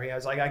at Vettery. I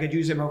was like, I could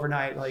use him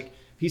overnight. Like,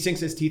 if he sinks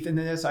his teeth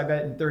into this, I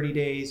bet in 30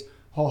 days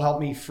he'll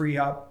help me free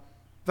up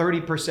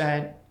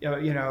 30%.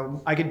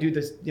 I could do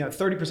this,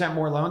 30%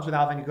 more loans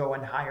without having to go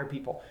and hire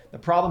people. The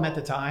problem at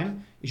the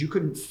time is you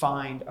couldn't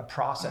find a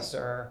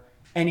processor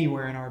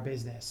anywhere in our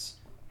business.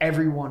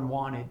 Everyone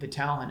wanted the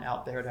talent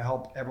out there to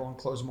help everyone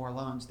close more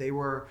loans. They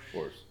were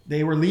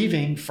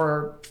leaving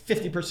for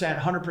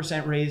 50%,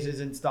 100% raises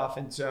and stuff.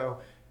 And so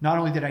not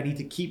only did I need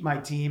to keep my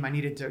team, I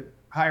needed to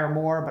hire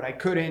more, but I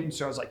couldn't. And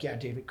so I was like, yeah,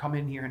 David, come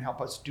in here and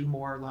help us do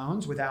more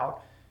loans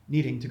without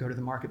needing to go to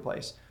the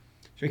marketplace.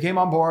 So he came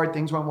on board.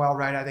 Things went well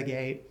right out of the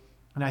gate.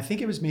 And I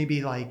think it was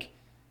maybe like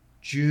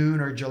June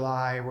or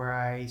July where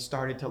I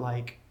started to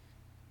like,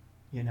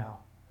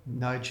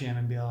 nudge him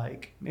and be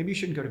like, maybe you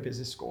shouldn't go to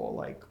business school.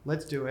 Like,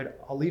 let's do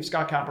it. I'll leave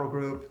Scott Capital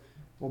Group.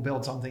 We'll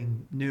build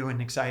something new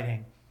and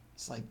exciting.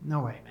 It's like, no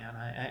way,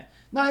 man.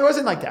 No, it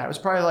wasn't like that. It was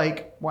probably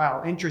like,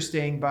 wow,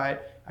 interesting,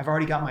 but I've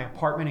already got my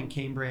apartment in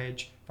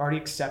Cambridge. I've already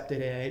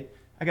accepted it.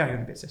 I got to go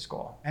to business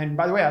school. And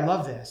by the way, I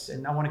love this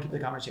and I want to keep the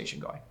conversation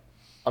going.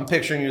 I'm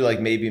picturing you like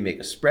maybe make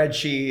a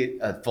spreadsheet,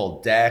 a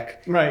full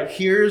deck. Right.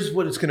 Here's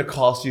what it's going to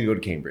cost you to go to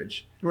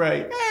Cambridge.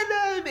 Right.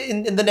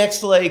 And in the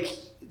next like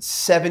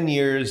 7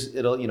 years,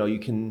 it'll, you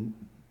can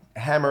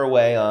hammer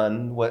away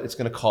on what it's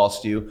going to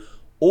cost you,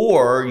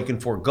 or you can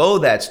forego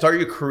that, start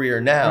your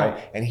career now,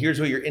 right. and here's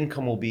what your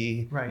income will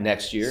be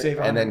next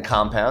year, and then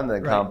compound,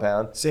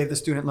 compound. Save the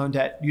student loan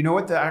debt. You know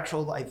what the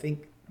actual, I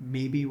think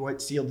maybe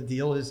what sealed the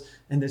deal is,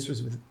 and this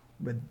was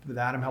with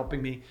Adam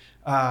helping me.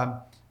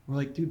 We're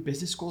like, dude,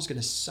 business school is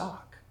going to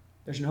suck.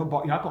 There's no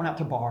bar. You're not going out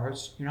to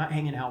bars. You're not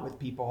hanging out with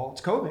people.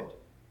 It's COVID.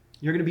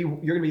 You're going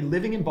to be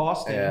living in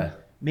Boston. Yeah.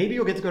 Maybe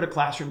you'll get to go to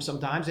classrooms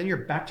sometimes. Then you're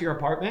back to your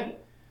apartment.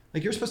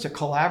 Like, you're supposed to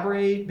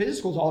collaborate. Business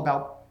school is all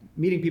about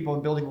meeting people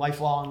and building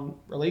lifelong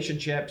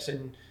relationships,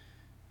 and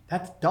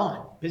that's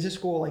done. Business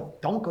school,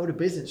 like, don't go to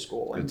business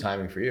school. Good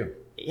timing for you.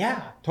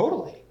 Yeah,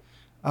 totally.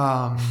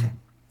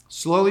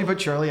 Slowly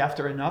but surely,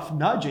 after enough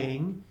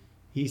nudging,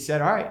 he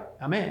said, all right,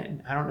 I'm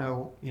in. I don't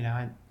know,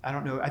 I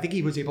don't know. I think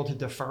he was able to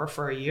defer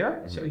for a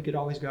year, so he could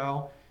always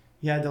go.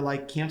 He had to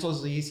like cancel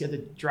his lease. He had to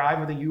drive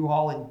with a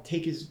U-Haul and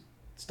take his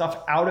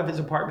stuff out of his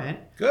apartment.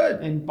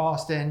 Good. In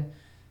Boston,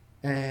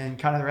 and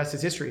kind of the rest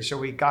is history. So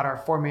we got our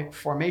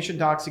formation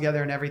docs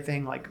together and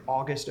everything like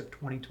August of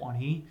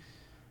 2020.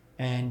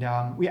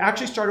 And we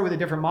actually started with a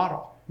different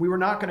model. We were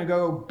not going to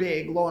go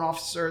big loan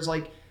officers.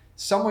 Like,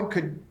 someone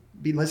could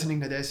be listening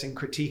to this and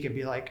critique and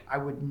be like, I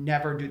would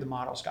never do the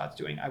model Scott's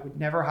doing. I would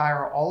never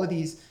hire all of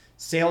these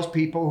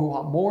salespeople who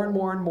want more and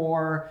more and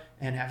more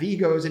and have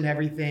egos and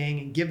everything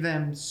and give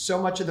them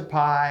so much of the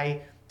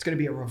pie. It's going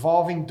to be a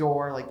revolving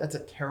door. Like, that's a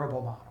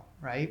terrible model,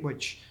 right?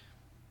 Which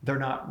they're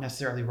not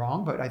necessarily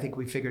wrong, but I think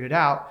we figured it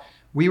out.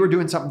 We were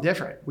doing something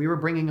different. We were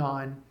bringing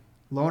on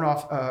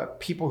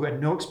people who had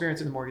no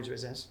experience in the mortgage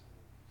business,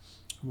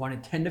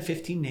 wanted 10 to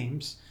 15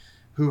 names,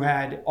 who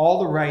had all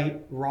the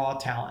right raw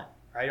talent,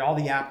 right? All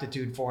the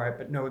aptitude for it,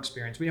 but no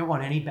experience. We don't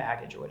want any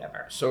baggage or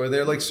whatever. So are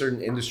there like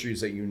certain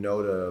industries that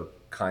to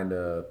kind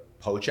of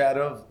poach out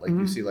of? Like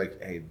you see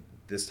like, hey,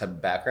 this type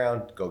of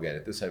background, go get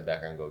it. This type of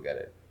background, go get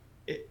it.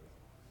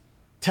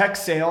 Tech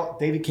sale,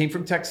 David came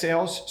from tech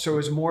sales. So it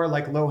was more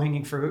like low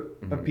hanging fruit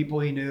of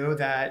people he knew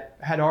that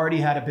had already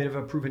had a bit of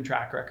a proven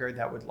track record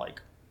that would like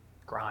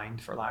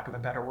grind, for lack of a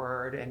better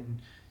word.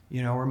 And,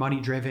 were money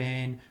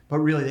driven, but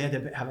really they had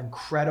to have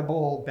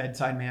incredible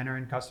bedside manner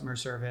and customer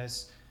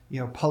service,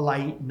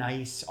 polite,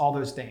 nice, all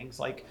those things,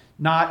 like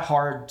not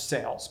hard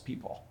sales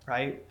people,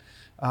 right?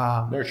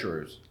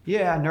 Nurturers.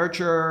 Yeah,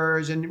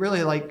 nurturers, and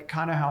really like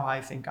kind of how I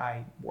think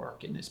I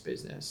work in this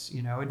business,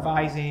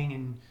 advising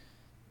and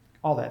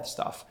all that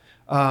stuff.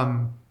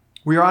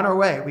 We were on our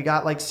way. We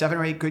got like 7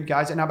 or 8 good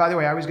guys. And now, by the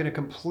way, I was going to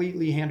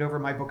completely hand over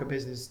my book of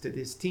business to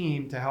this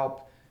team to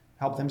help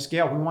them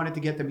scale. We wanted to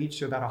get them each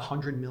to about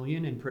 100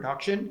 million in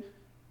production,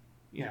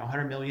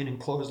 100 million in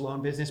closed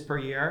loan business per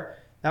year.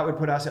 That would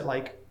put us at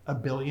like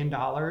 $1 billion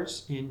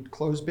in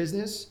closed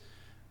business.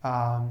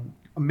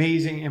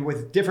 Amazing. And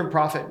with different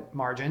profit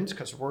margins,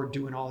 because we're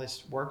doing all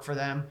this work for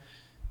them.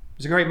 It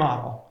was a great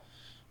model.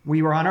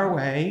 We were on our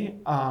way.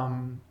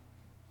 On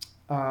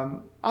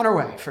our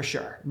way for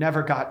sure.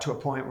 Never got to a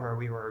point where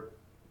we were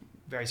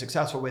very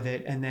successful with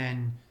it. And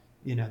then,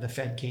 the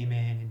Fed came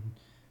in and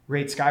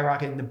rates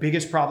skyrocketed. And the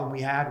biggest problem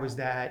we had was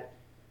that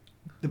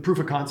the proof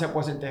of concept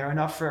wasn't there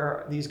enough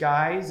for these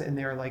guys. And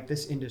they're like,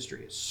 this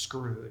industry is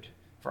screwed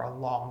for a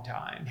long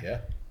time.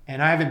 Yeah.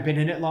 And I haven't been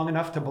in it long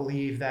enough to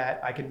believe that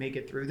I can make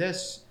it through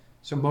this.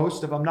 So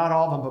most of them, not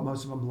all of them, but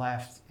most of them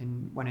left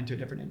and went into a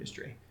different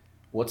industry.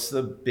 What's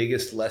the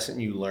biggest lesson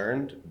you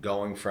learned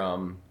going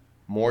from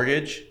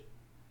mortgage,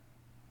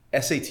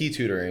 SAT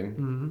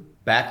tutoring,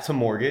 back to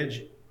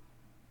mortgage,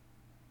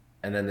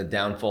 and then the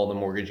downfall of the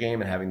mortgage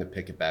game and having to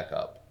pick it back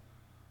up?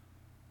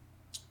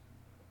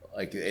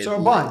 Like a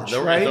bunch,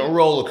 right? The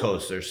roller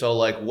coaster. So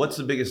like, what's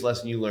the biggest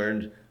lesson you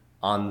learned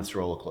on this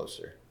roller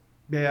coaster?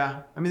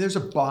 Yeah, I mean, there's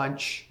a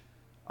bunch.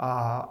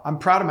 I'm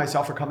proud of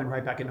myself for coming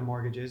right back into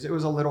mortgages. It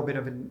was a little bit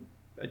of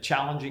a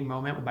challenging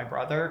moment with my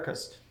brother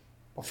because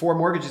before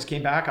mortgages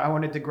came back, I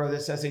wanted to grow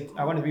this SAT.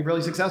 I wanted to be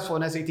really successful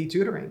in SAT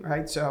tutoring,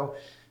 right? So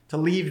to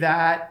leave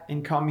that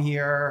and come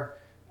here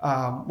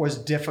was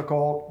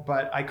difficult,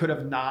 but I could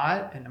have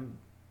not, and I'm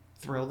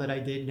thrilled that I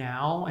did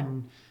now.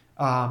 And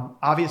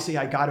obviously,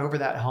 I got over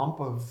that hump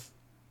of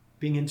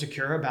being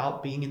insecure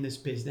about being in this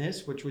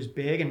business, which was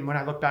big. And when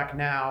I look back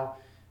now,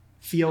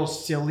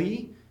 feels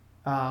silly.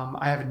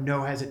 I have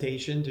no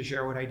hesitation to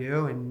share what I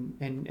do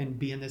and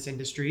be in this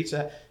industry.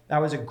 So that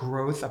was a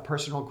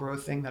personal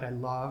growth thing that I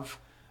love.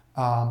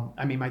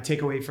 I mean, my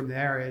takeaway from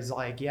there is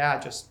like,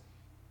 just,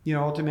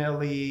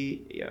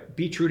 ultimately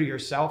be true to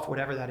yourself,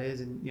 whatever that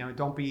is. And,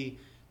 don't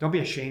don't be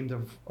ashamed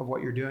of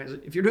what you're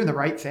doing. If you're doing the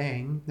right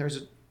thing, there's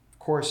of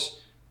course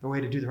the way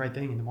to do the right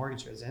thing in the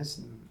mortgage business,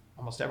 and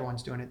almost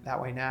everyone's doing it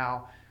that way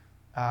now.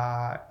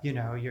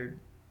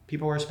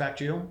 People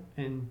respect you,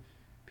 and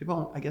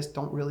people, I guess,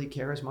 don't really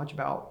care as much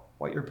about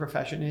what your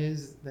profession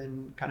is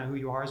than kind of who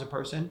you are as a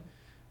person.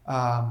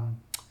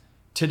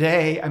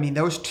 Today, I mean,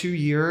 those 2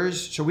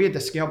 years, so we had to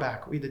scale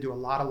back. We had to do a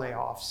lot of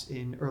layoffs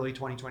in early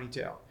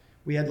 2022.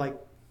 We had like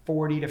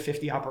 40 to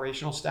 50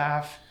 operational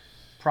staff,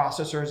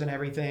 processors and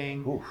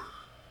everything. Oof.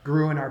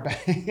 Grew in our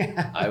bank.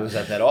 I was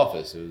at that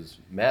office. It was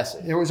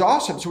massive. It was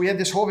awesome. So we had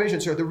this whole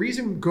vision. So the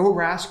reason Go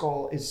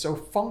Rascal is so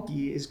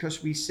funky is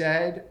because we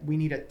said we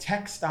need a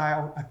tech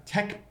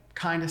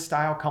kind of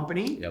style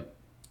company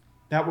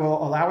that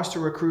will allow us to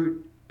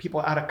recruit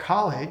people out of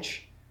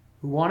college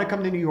who want to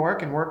come to New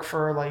York and work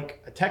for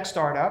like a tech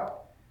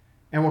startup,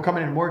 and will come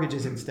in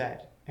mortgages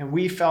instead. And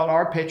we felt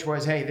our pitch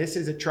was, hey, this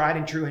is a tried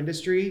and true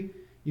industry.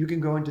 You can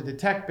go into the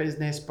tech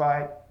business,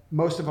 but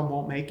most of them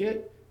won't make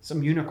it.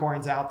 Some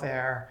unicorns out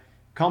there.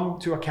 Come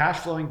to a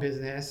cash flowing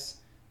business.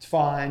 It's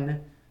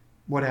fun,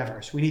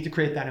 whatever. So we need to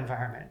create that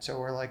environment. So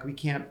we're like, we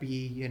can't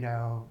be,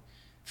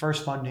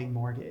 first funding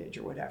mortgage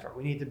or whatever.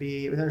 We need to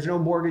be, there's no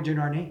mortgage in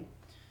our name.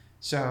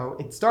 So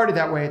it started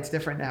that way. It's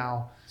different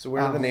now. So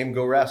where did the name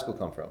Go Rascal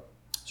come from?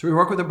 So we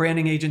work with a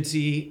branding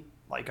agency,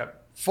 like a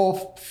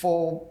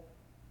full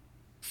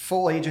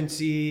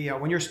agency.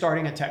 When you're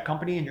starting a tech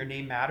company and your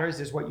name matters,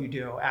 is what you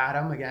do.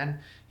 Adam, again,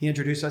 he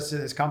introduced us to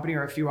this company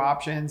or a few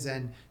options,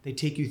 and they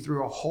take you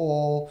through a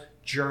whole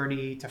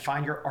journey to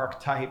find your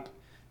archetype.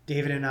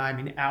 David and I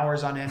mean,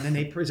 hours on end. And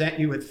they present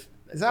you with,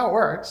 that's how it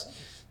works.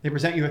 They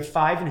present you with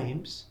 5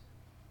 names.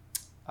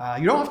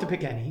 You don't have to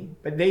pick any,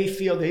 but they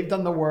feel they've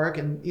done the work.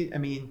 And I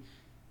mean,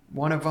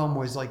 one of them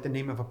was like the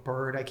name of a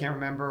bird. I can't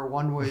remember.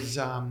 One was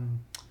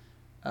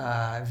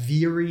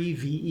Veery,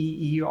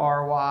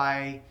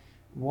 Veery.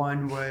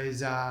 One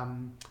was,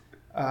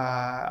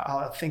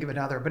 I'll think of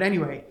another. But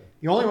anyway,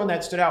 the only one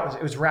that stood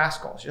out was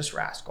Rascal, just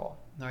Rascal.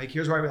 Like,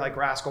 here's why we like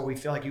Rascal. We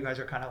feel like you guys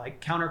are kind of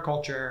like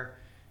counterculture.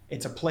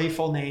 It's a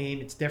playful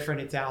name. It's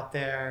different. It's out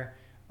there.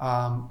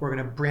 We're going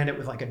to brand it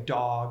with like a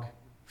dog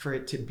for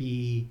it to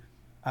be,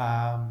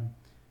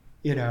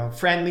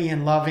 friendly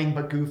and loving,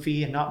 but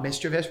goofy and not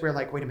mischievous. We're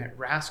like, wait a minute,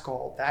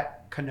 Rascal,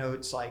 that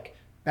connotes like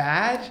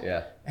bad.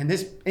 Yeah. And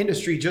this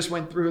industry just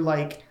went through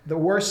like the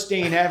worst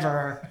stain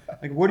ever.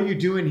 Like, what are you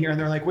doing here? And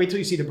they're like, wait till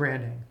you see the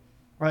branding.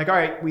 We're like, all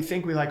right, we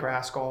think we like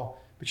Rascal,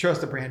 but show us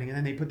the branding. And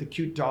then they put the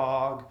cute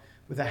dog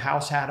with a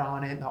house hat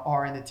on it and the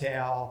R in the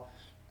tail.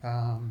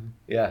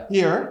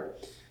 Here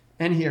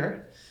and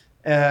here.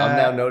 I'm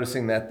now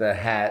noticing that the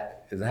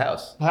hat is a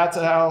house. Hat's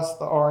a house,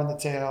 the R in the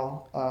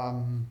tail.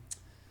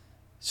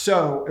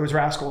 So it was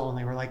Rascal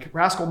only. We're like,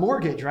 Rascal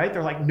Mortgage, right?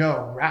 They're like,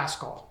 no,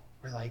 Rascal.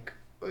 We're like,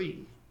 oy.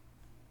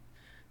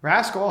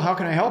 Rascal, how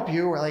can I help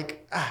you? We're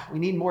like, we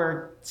need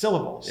more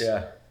syllables.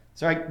 Yeah.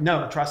 So like,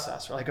 no, trust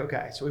us. We're like,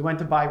 okay. So we went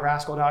to buy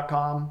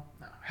rascal.com,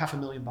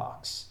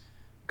 $500,000.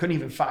 Couldn't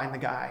even find the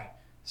guy.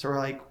 So we're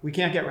like, we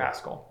can't get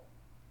Rascal.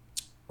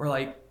 They're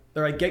like,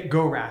 get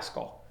Go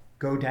Rascal.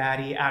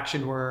 GoDaddy,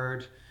 action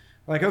word.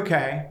 We're like,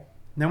 okay.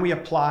 And then we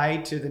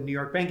applied to the New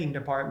York banking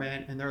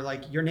department, and they're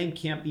like, your name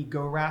can't be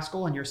Go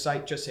Rascal, and your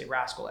site just say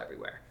Rascal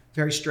everywhere.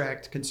 Very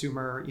strict,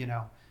 consumer,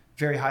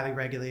 very highly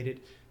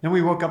regulated. Then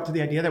we woke up to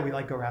the idea that we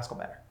like Go Rascal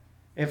better.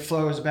 It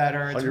flows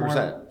better. It's 100%.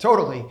 more,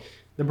 totally.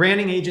 The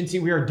branding agency,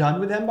 we were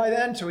done with them by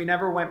then, so we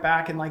never went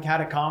back and like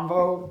had a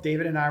convo.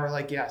 David and I were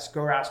like, yes,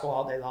 Go Rascal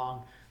all day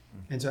long.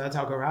 And so that's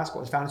how Go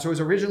Rascal was founded. So it was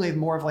originally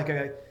more of like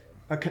a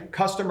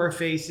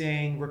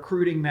customer-facing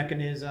recruiting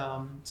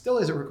mechanism. Still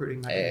is a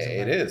recruiting mechanism.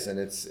 It is, and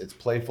it's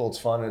playful, it's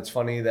fun, and it's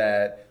funny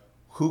that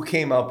who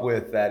came up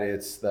with that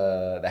it's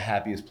the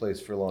happiest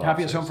place for loan officers?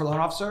 Happiest home for loan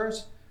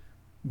officers.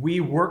 We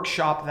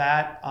workshop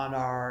that on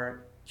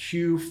our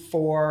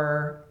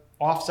Q4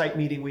 offsite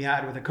meeting we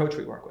had with a coach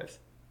we work with.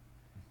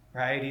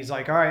 Right? He's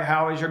like, all right,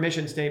 how is your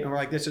mission statement? We're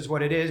like, this is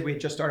what it is. We had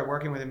just started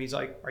working with him. He's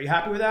like, are you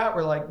happy with that?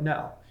 We're like,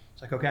 no.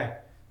 He's like, okay.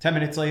 10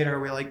 minutes later,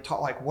 we're like,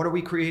 what are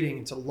we creating?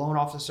 It's a loan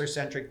officer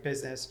centric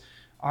business.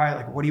 All right,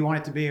 like, what do you want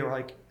it to be? We're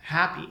like,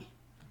 happy.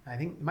 I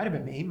think it might have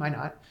been me, might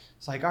not.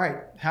 It's like, all right,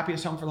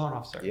 happiest home for loan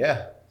officer.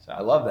 Yeah, so,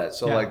 I love that.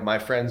 So like my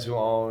friends who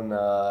own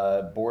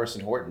Boris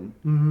and Horton,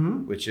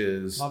 which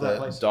is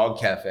the dog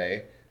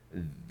cafe,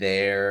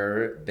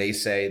 they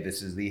say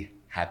this is the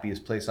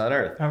happiest place on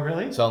earth. Oh,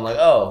 really? So I'm like,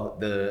 oh,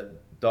 the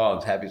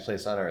dog's happiest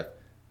place on earth.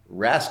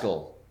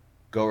 Rascal,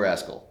 Go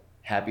Rascal.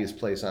 Happiest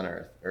place on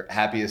earth, or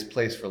happiest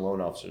place for loan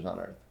officers on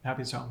earth.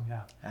 Happiest home,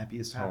 yeah.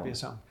 Happiest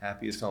home.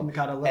 Happiest home.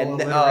 Got a little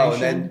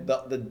alliteration. And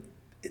then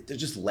there's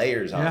just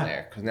layers on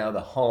there, because now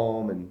the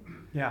home and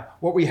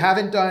what we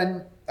haven't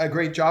done a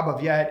great job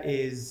of yet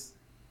is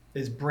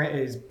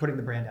putting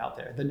the brand out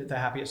there. The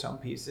happiest home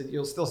piece.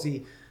 You'll still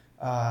see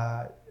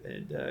a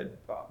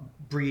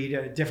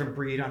different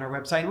breed on our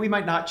website. And we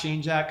might not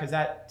change that because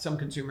some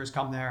consumers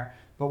come there,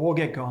 but we'll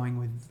get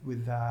going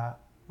with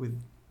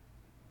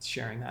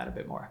sharing that a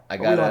bit more. I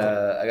got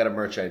a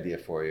merch idea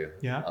for you.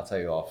 Yeah. I'll tell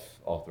you off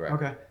the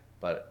record. Okay.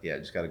 But yeah,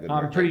 just got a good.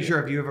 I'm merch pretty idea.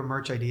 sure if you have a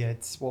merch idea,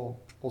 we'll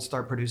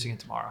start producing it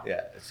tomorrow.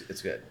 Yeah,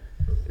 it's good.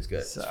 It's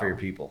good. So. It's for your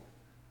people.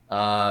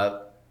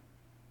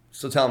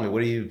 So tell me,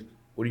 what are you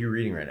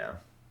reading right now?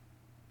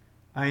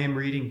 I am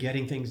reading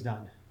Getting Things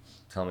Done.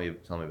 Tell me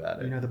about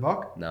it. You know the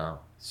book? No.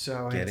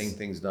 So Getting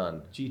Things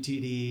Done.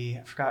 GTD.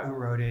 I forgot who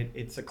wrote it.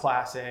 It's a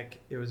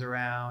classic. It was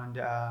around.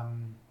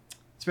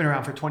 It's been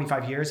around for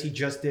 25 years. He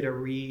just did a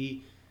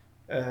rewrite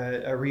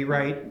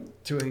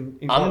to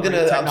incorporate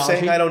technology. I'm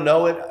saying I don't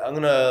know it. I'm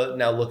gonna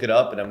now look it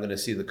up and I'm gonna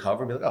see the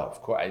cover and be like, oh,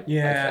 of course.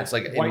 It's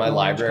like in my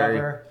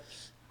library.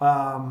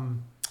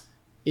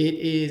 It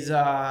is.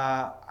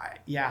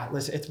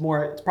 Listen, it's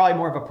probably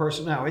more of a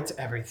personal. No, it's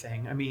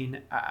everything. I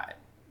mean, I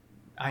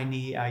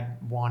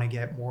want to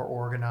get more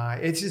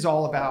organized. It's just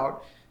all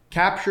about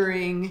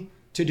capturing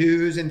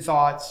to-dos and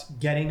thoughts,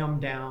 getting them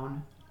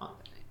down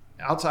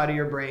outside of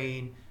your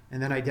brain, and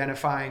then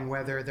identifying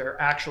whether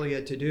they're actually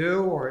a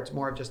to-do or it's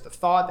more of just a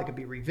thought that could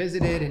be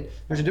revisited. And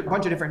there's a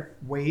bunch of different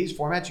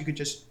formats. You could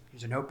just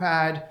use a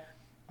notepad.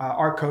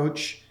 Our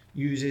coach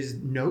uses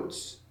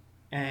notes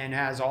and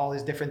has all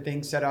his different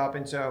things set up.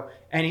 And so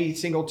any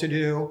single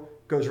to-do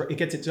it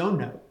gets its own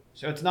note.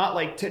 So it's not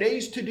like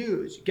today's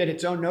to-dos. You get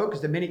its own note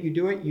because the minute you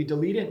do it, you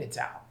delete it and it's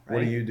out. Right?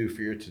 What do you do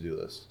for your to-do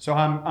list? So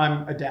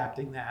I'm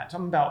adapting that. So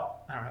I'm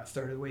about, a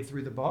third of the way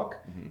through the book.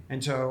 Mm-hmm.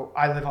 And so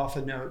I live off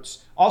the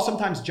notes. I'll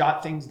sometimes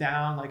jot things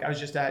down. Like I was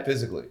just at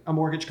physically a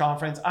mortgage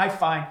conference.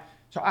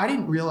 So I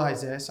didn't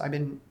realize this. I've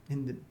been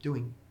in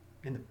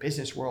the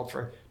business world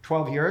for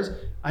 12 years.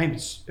 I am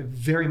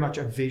very much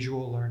a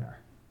visual learner.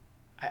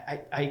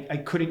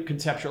 I couldn't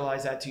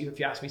conceptualize that to you if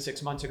you asked me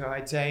 6 months ago.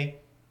 I'd say,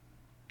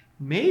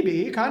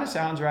 maybe it kind of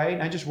sounds right.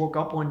 And I just woke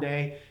up one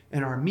day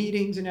in our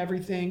meetings and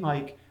everything,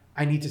 like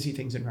I need to see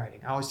things in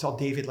writing. I always tell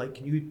David, like,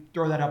 can you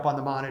throw that up on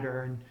the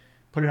monitor and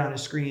put it on a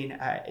screen?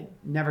 It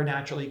never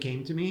naturally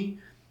came to me.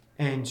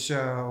 And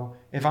so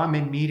if I'm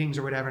in meetings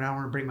or whatever and I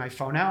want to bring my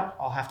phone out,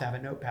 I'll have to have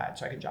a notepad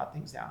so I can jot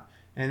things down.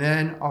 And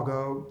then I'll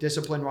go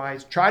discipline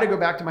wise, try to go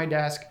back to my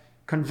desk,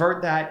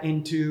 convert that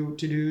into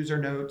to-dos or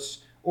notes,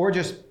 or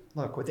just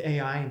look with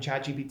AI and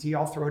ChatGPT,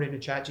 I'll throw it into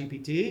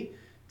ChatGPT,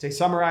 say,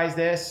 summarize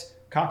this,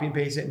 copy and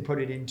paste it and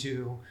put it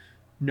into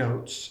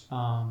notes.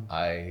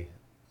 I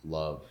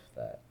love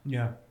that.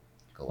 Yeah.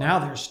 Now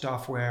there's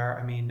stuff where,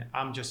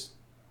 I'm just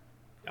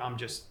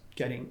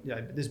getting,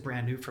 this is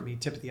brand new for me,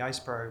 tip of the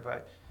iceberg,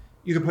 but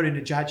you can put it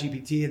into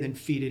ChatGPT and then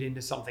feed it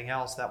into something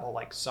else that will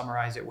like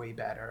summarize it way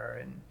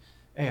better. And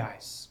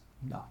AI's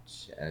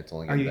nuts. Yeah, and it's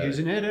only Are you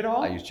using it at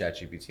all? I use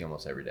ChatGPT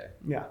almost every day.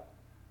 Yeah.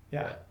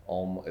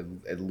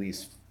 At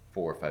least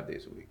 4 or 5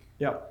 days a week.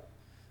 Yep.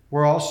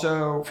 We're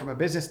also, from a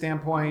business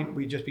standpoint,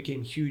 we just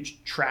became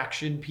huge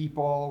traction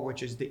people,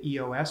 which is the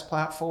EOS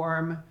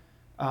platform,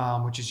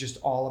 which is just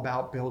all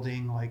about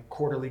building like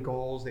quarterly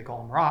goals. They call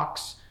them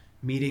rocks,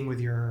 meeting with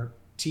your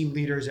team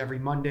leaders every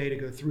Monday to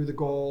go through the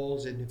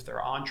goals and if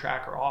they're on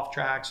track or off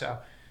track. So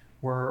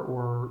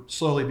we're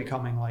slowly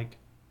becoming like,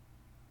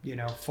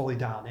 fully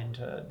dialed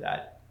into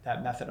that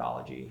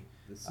methodology.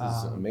 This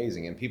is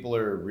amazing. And people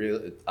are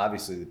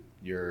obviously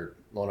your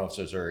loan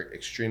officers are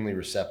extremely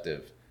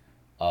receptive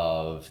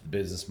of the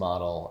business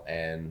model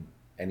and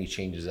any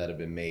changes that have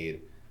been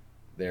made.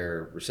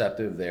 They're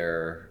receptive.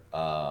 They're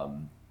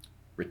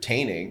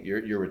retaining.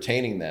 You're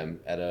retaining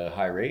them at a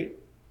high rate.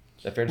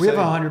 Is that fair to say? We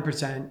have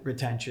 100%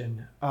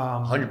 retention.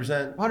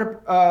 100%?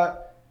 100.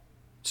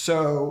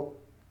 So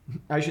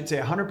I should say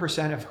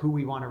 100% of who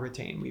we want to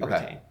retain, we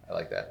retain. I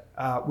like that.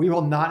 We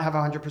will not have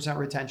 100%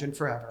 retention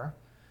forever.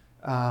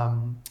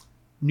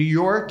 New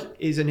York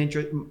is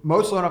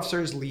most loan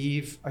officers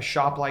leave a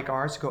shop like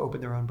ours to go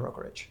open their own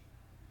brokerage.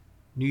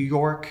 New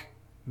York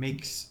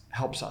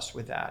helps us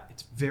with that.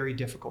 It's very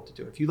difficult to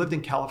do. If you lived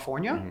in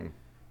California, mm-hmm.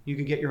 you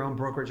could get your own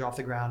brokerage off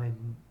the ground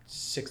in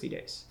 60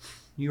 days.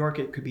 New York,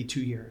 it could be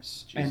 2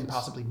 years and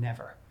possibly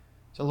never.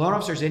 So loan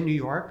officers in New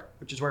York,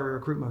 which is where we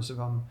recruit most of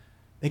them,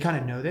 they kind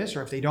of know this,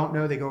 or if they don't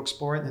know, they go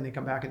explore it and then they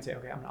come back and say,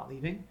 okay, I'm not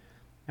leaving.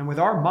 And with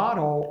our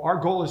model, our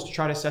goal is to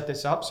try to set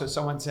this up so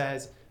someone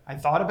says, I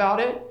thought about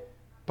it,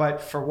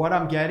 but for what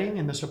I'm getting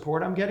and the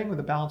support I'm getting with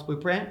a balanced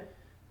blueprint,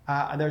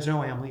 there's no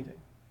way I'm leaving.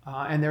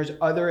 And there's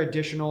other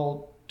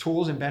additional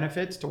tools and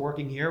benefits to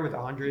working here with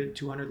 100,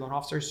 200 loan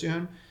officers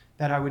soon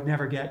that I would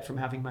never get from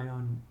having my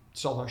own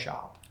solo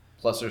shop.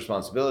 Plus the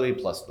responsibility,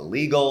 plus the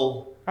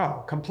legal.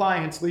 Oh,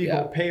 compliance,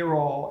 legal,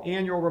 payroll,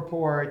 annual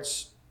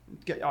reports.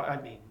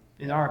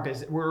 In our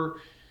business, we're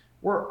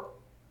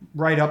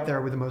right up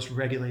there with the most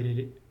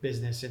regulated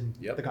business in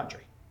the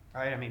country,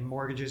 right?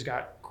 Mortgages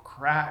got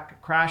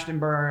crashed and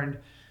burned,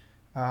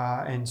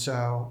 and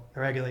so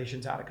the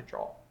regulation's out of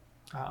control.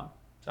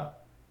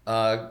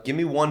 Give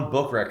me one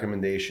book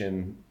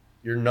recommendation,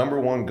 your number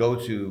one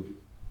go-to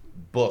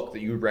book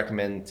that you would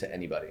recommend to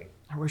anybody.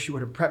 I wish you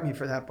would have prepped me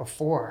for that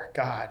before.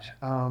 God,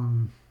 I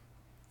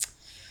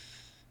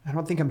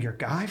don't think I'm your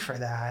guy for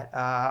that.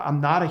 I'm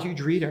not a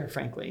huge reader,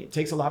 frankly. It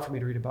takes a lot for me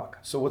to read a book.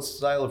 So what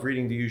style of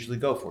reading do you usually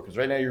go for? Because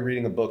right now you're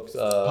reading a book.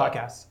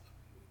 Podcasts.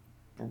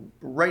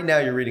 Right now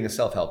you're reading a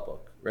self-help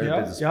book,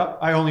 right? Yep.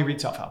 I only read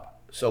self-help.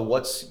 So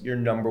what's your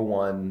number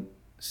one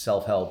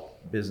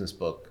self-help business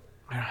book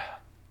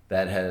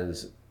that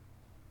has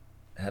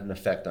had an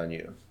effect on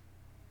you?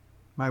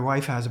 My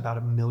wife has about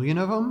 1 million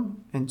of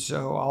them. And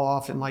so I'll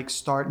often like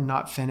start and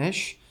not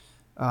finish.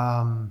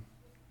 I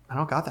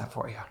don't got that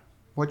for you.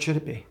 What should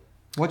it be?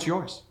 What's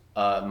yours?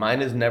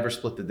 Mine is Never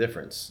Split the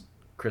Difference.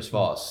 Chris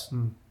Voss.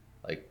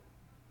 Like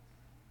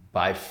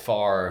by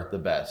far the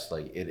best.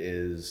 Like it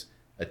is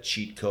a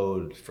cheat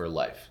code for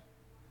life.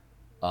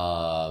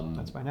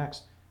 That's my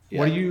next. Yeah.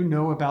 What do you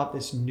know about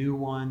this new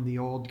one? The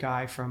old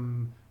guy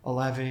from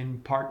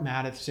 11 Park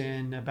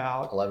Madison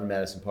about 11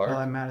 Madison Park.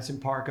 11 Madison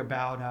Park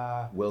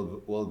about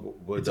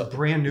it's a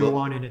brand new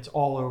one and it's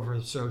all over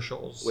the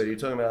socials. Wait, are you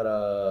talking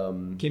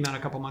about came out a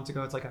couple months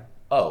ago. It's like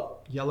a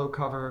yellow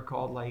cover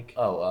called like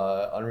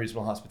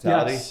Unreasonable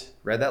Hospitality. Yes.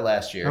 Read that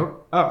last year.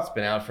 It's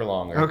been out for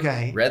longer.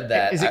 Okay. Read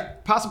that. Is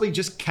it possibly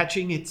just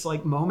catching its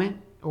like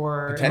moment?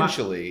 Or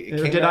potentially.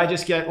 I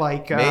just get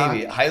like...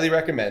 maybe. Highly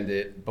recommend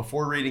it.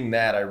 Before reading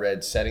that, I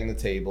read Setting the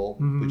Table,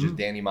 which is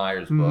Danny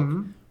Meyer's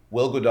book.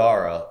 Will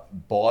Guidara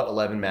bought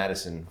 11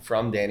 Madison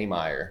from Danny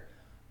Meyer.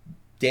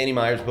 Danny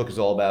Meyer's book is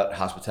all about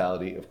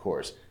hospitality, of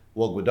course.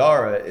 Will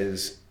Guidara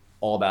is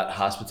all about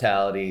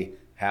hospitality,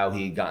 how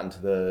he got into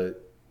the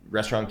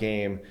restaurant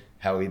game,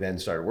 how he then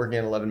started working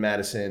at 11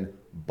 Madison,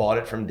 bought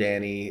it from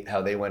Danny,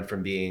 how they went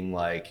from being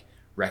like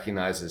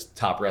recognized as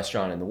top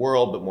restaurant in the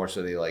world, but more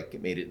so they like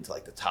made it into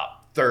like the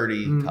top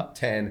 30, top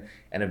 10,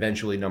 and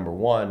eventually number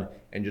 1,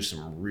 and just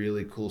some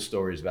really cool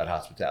stories about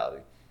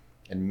hospitality.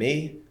 And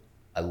me,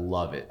 I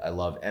love it. I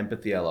love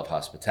empathy. I love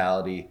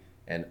hospitality,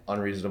 and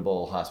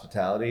Unreasonable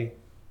Hospitality.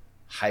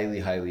 Highly,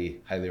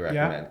 highly, highly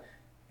recommend.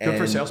 Yeah. Good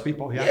for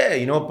salespeople. Yeah. Yeah.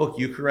 You know what book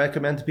you could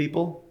recommend to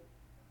people?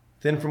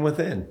 Thin from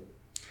Within.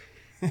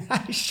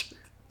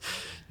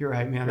 You're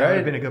right, man. That would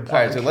have been a good plug.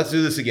 All right, so let's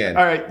do this again.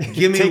 All right.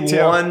 Give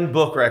me one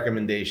book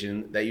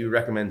recommendation that you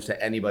recommend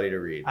to anybody to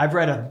read. I've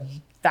read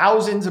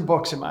thousands of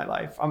books in my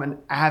life. I'm an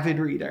avid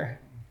reader.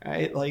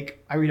 Right?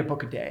 Like I read a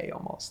book a day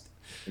almost.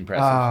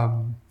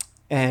 Impressive.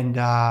 And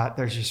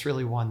there's just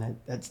really one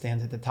that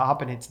stands at the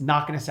top. And it's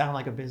not going to sound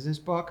like a business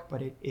book,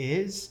 but it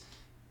is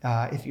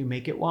if you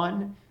make it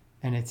one.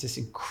 And it's this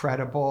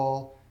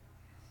incredible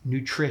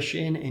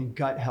nutrition and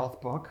gut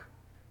health book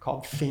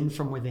called Thin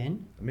from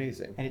Within.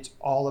 Amazing. And it's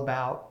all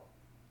about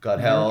gut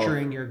health,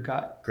 nurturing your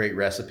gut, great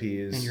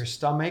recipes, and your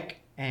stomach.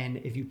 And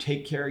if you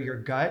take care of your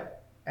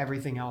gut,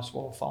 everything else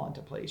will fall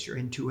into place. Your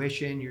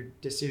intuition, your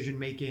decision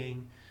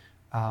making.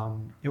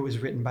 It was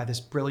written by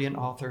this brilliant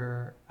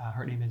author.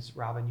 Her name is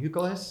Robin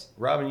Youkilis.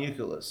 Robin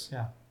Youkilis.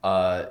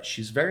 Yeah.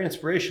 She's very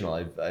inspirational.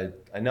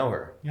 I know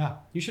her. Yeah.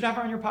 You should have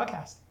her on your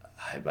podcast.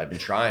 I've been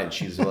trying.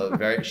 She's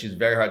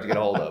very hard to get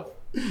a hold of.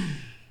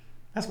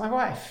 That's my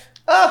wife.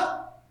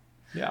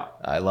 Yeah.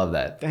 I love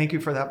that. Thank you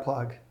for that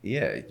plug.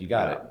 Yeah, you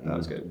got it. That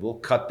was good. We'll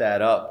cut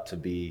that up to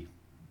be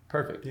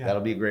perfect. Yeah.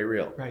 That'll be a great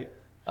reel. Right.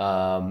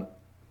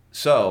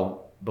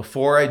 So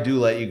before I do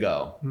let you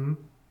go,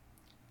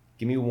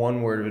 give me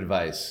one word of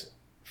advice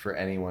for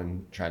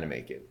anyone trying to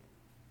make it.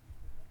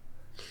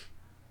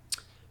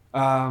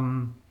 I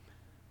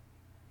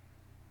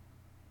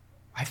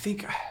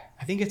think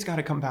it's got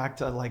to come back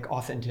to like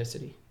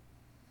authenticity.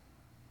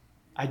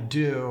 I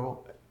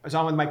was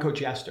on with my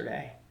coach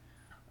yesterday,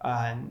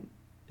 and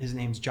his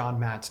name's John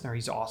Matzner.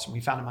 He's awesome. We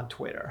found him on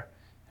Twitter.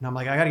 And I'm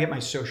like, I got to get my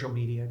social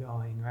media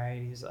going,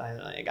 right?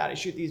 I got to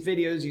shoot these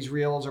videos, these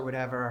reels or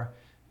whatever.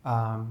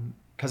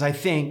 Because I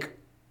think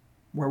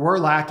where we're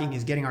lacking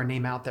is getting our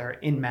name out there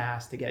in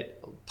mass to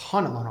get a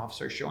ton of loan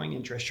officers showing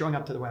interest, showing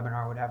up to the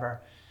webinar or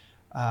whatever.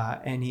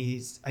 And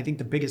I think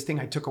the biggest thing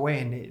I took away,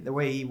 and the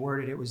way he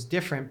worded it was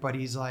different, but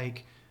he's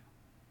like,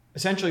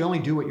 essentially only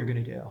do what you're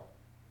going to do,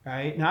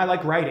 right? And I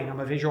like writing. I'm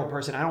a visual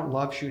person. I don't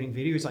love shooting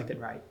video. He's like, then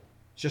write.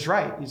 It's just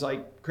write. He's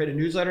like, create a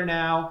newsletter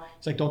now.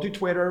 He's like, don't do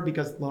Twitter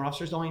because loan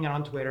officers don't hang out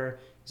on Twitter.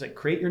 He's like,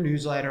 create your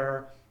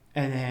newsletter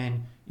and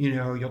then,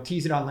 you'll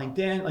tease it on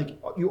LinkedIn. Like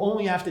you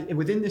only have to,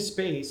 within this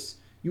space,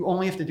 you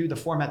only have to do the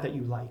format that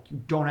you like. You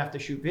don't have to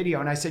shoot video.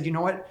 And I said, you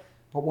know what?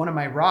 But one of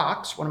my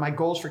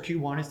goals for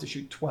Q1 is to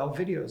shoot 12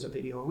 videos, a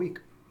video a week.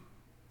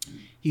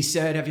 He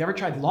said, have you ever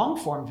tried long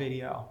form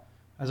video?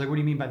 I was like, what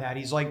do you mean by that?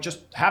 He's like, just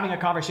having a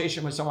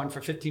conversation with someone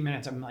for 15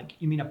 minutes. I'm like,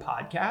 you mean a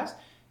podcast?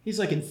 He's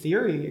like, in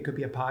theory, it could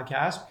be a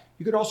podcast.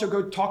 You could also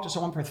go talk to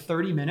someone for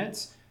 30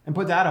 minutes and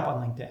put that up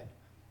on LinkedIn.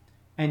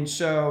 And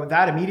so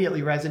that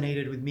immediately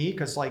resonated with me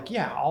because like,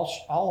 yeah,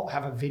 I'll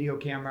have a video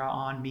camera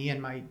on me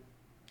and my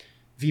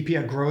VP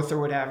of growth or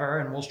whatever,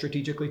 and we'll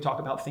strategically talk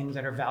about things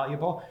that are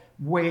valuable.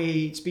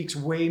 Speaks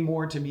way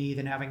more to me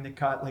than having to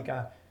cut like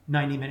a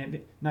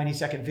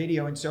 90-second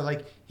video. And so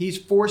like, he's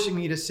forcing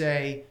me to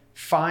say,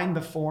 find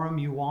the forum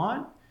you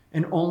want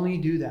and only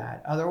do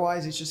that.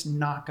 Otherwise, it's just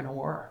not going to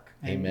work.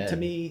 And Amen. To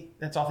me,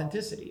 that's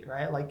authenticity,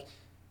 right?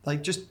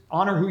 Like just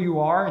honor who you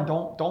are and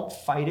don't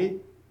fight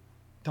it.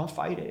 Don't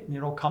fight it, and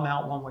it'll come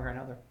out one way or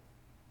another.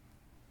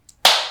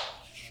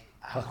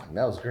 That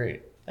was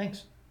great.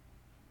 Thanks.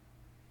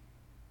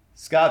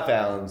 Scotts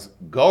Valins,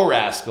 Go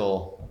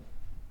Rascal.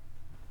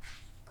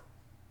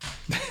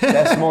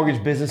 Best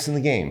mortgage business in the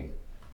game.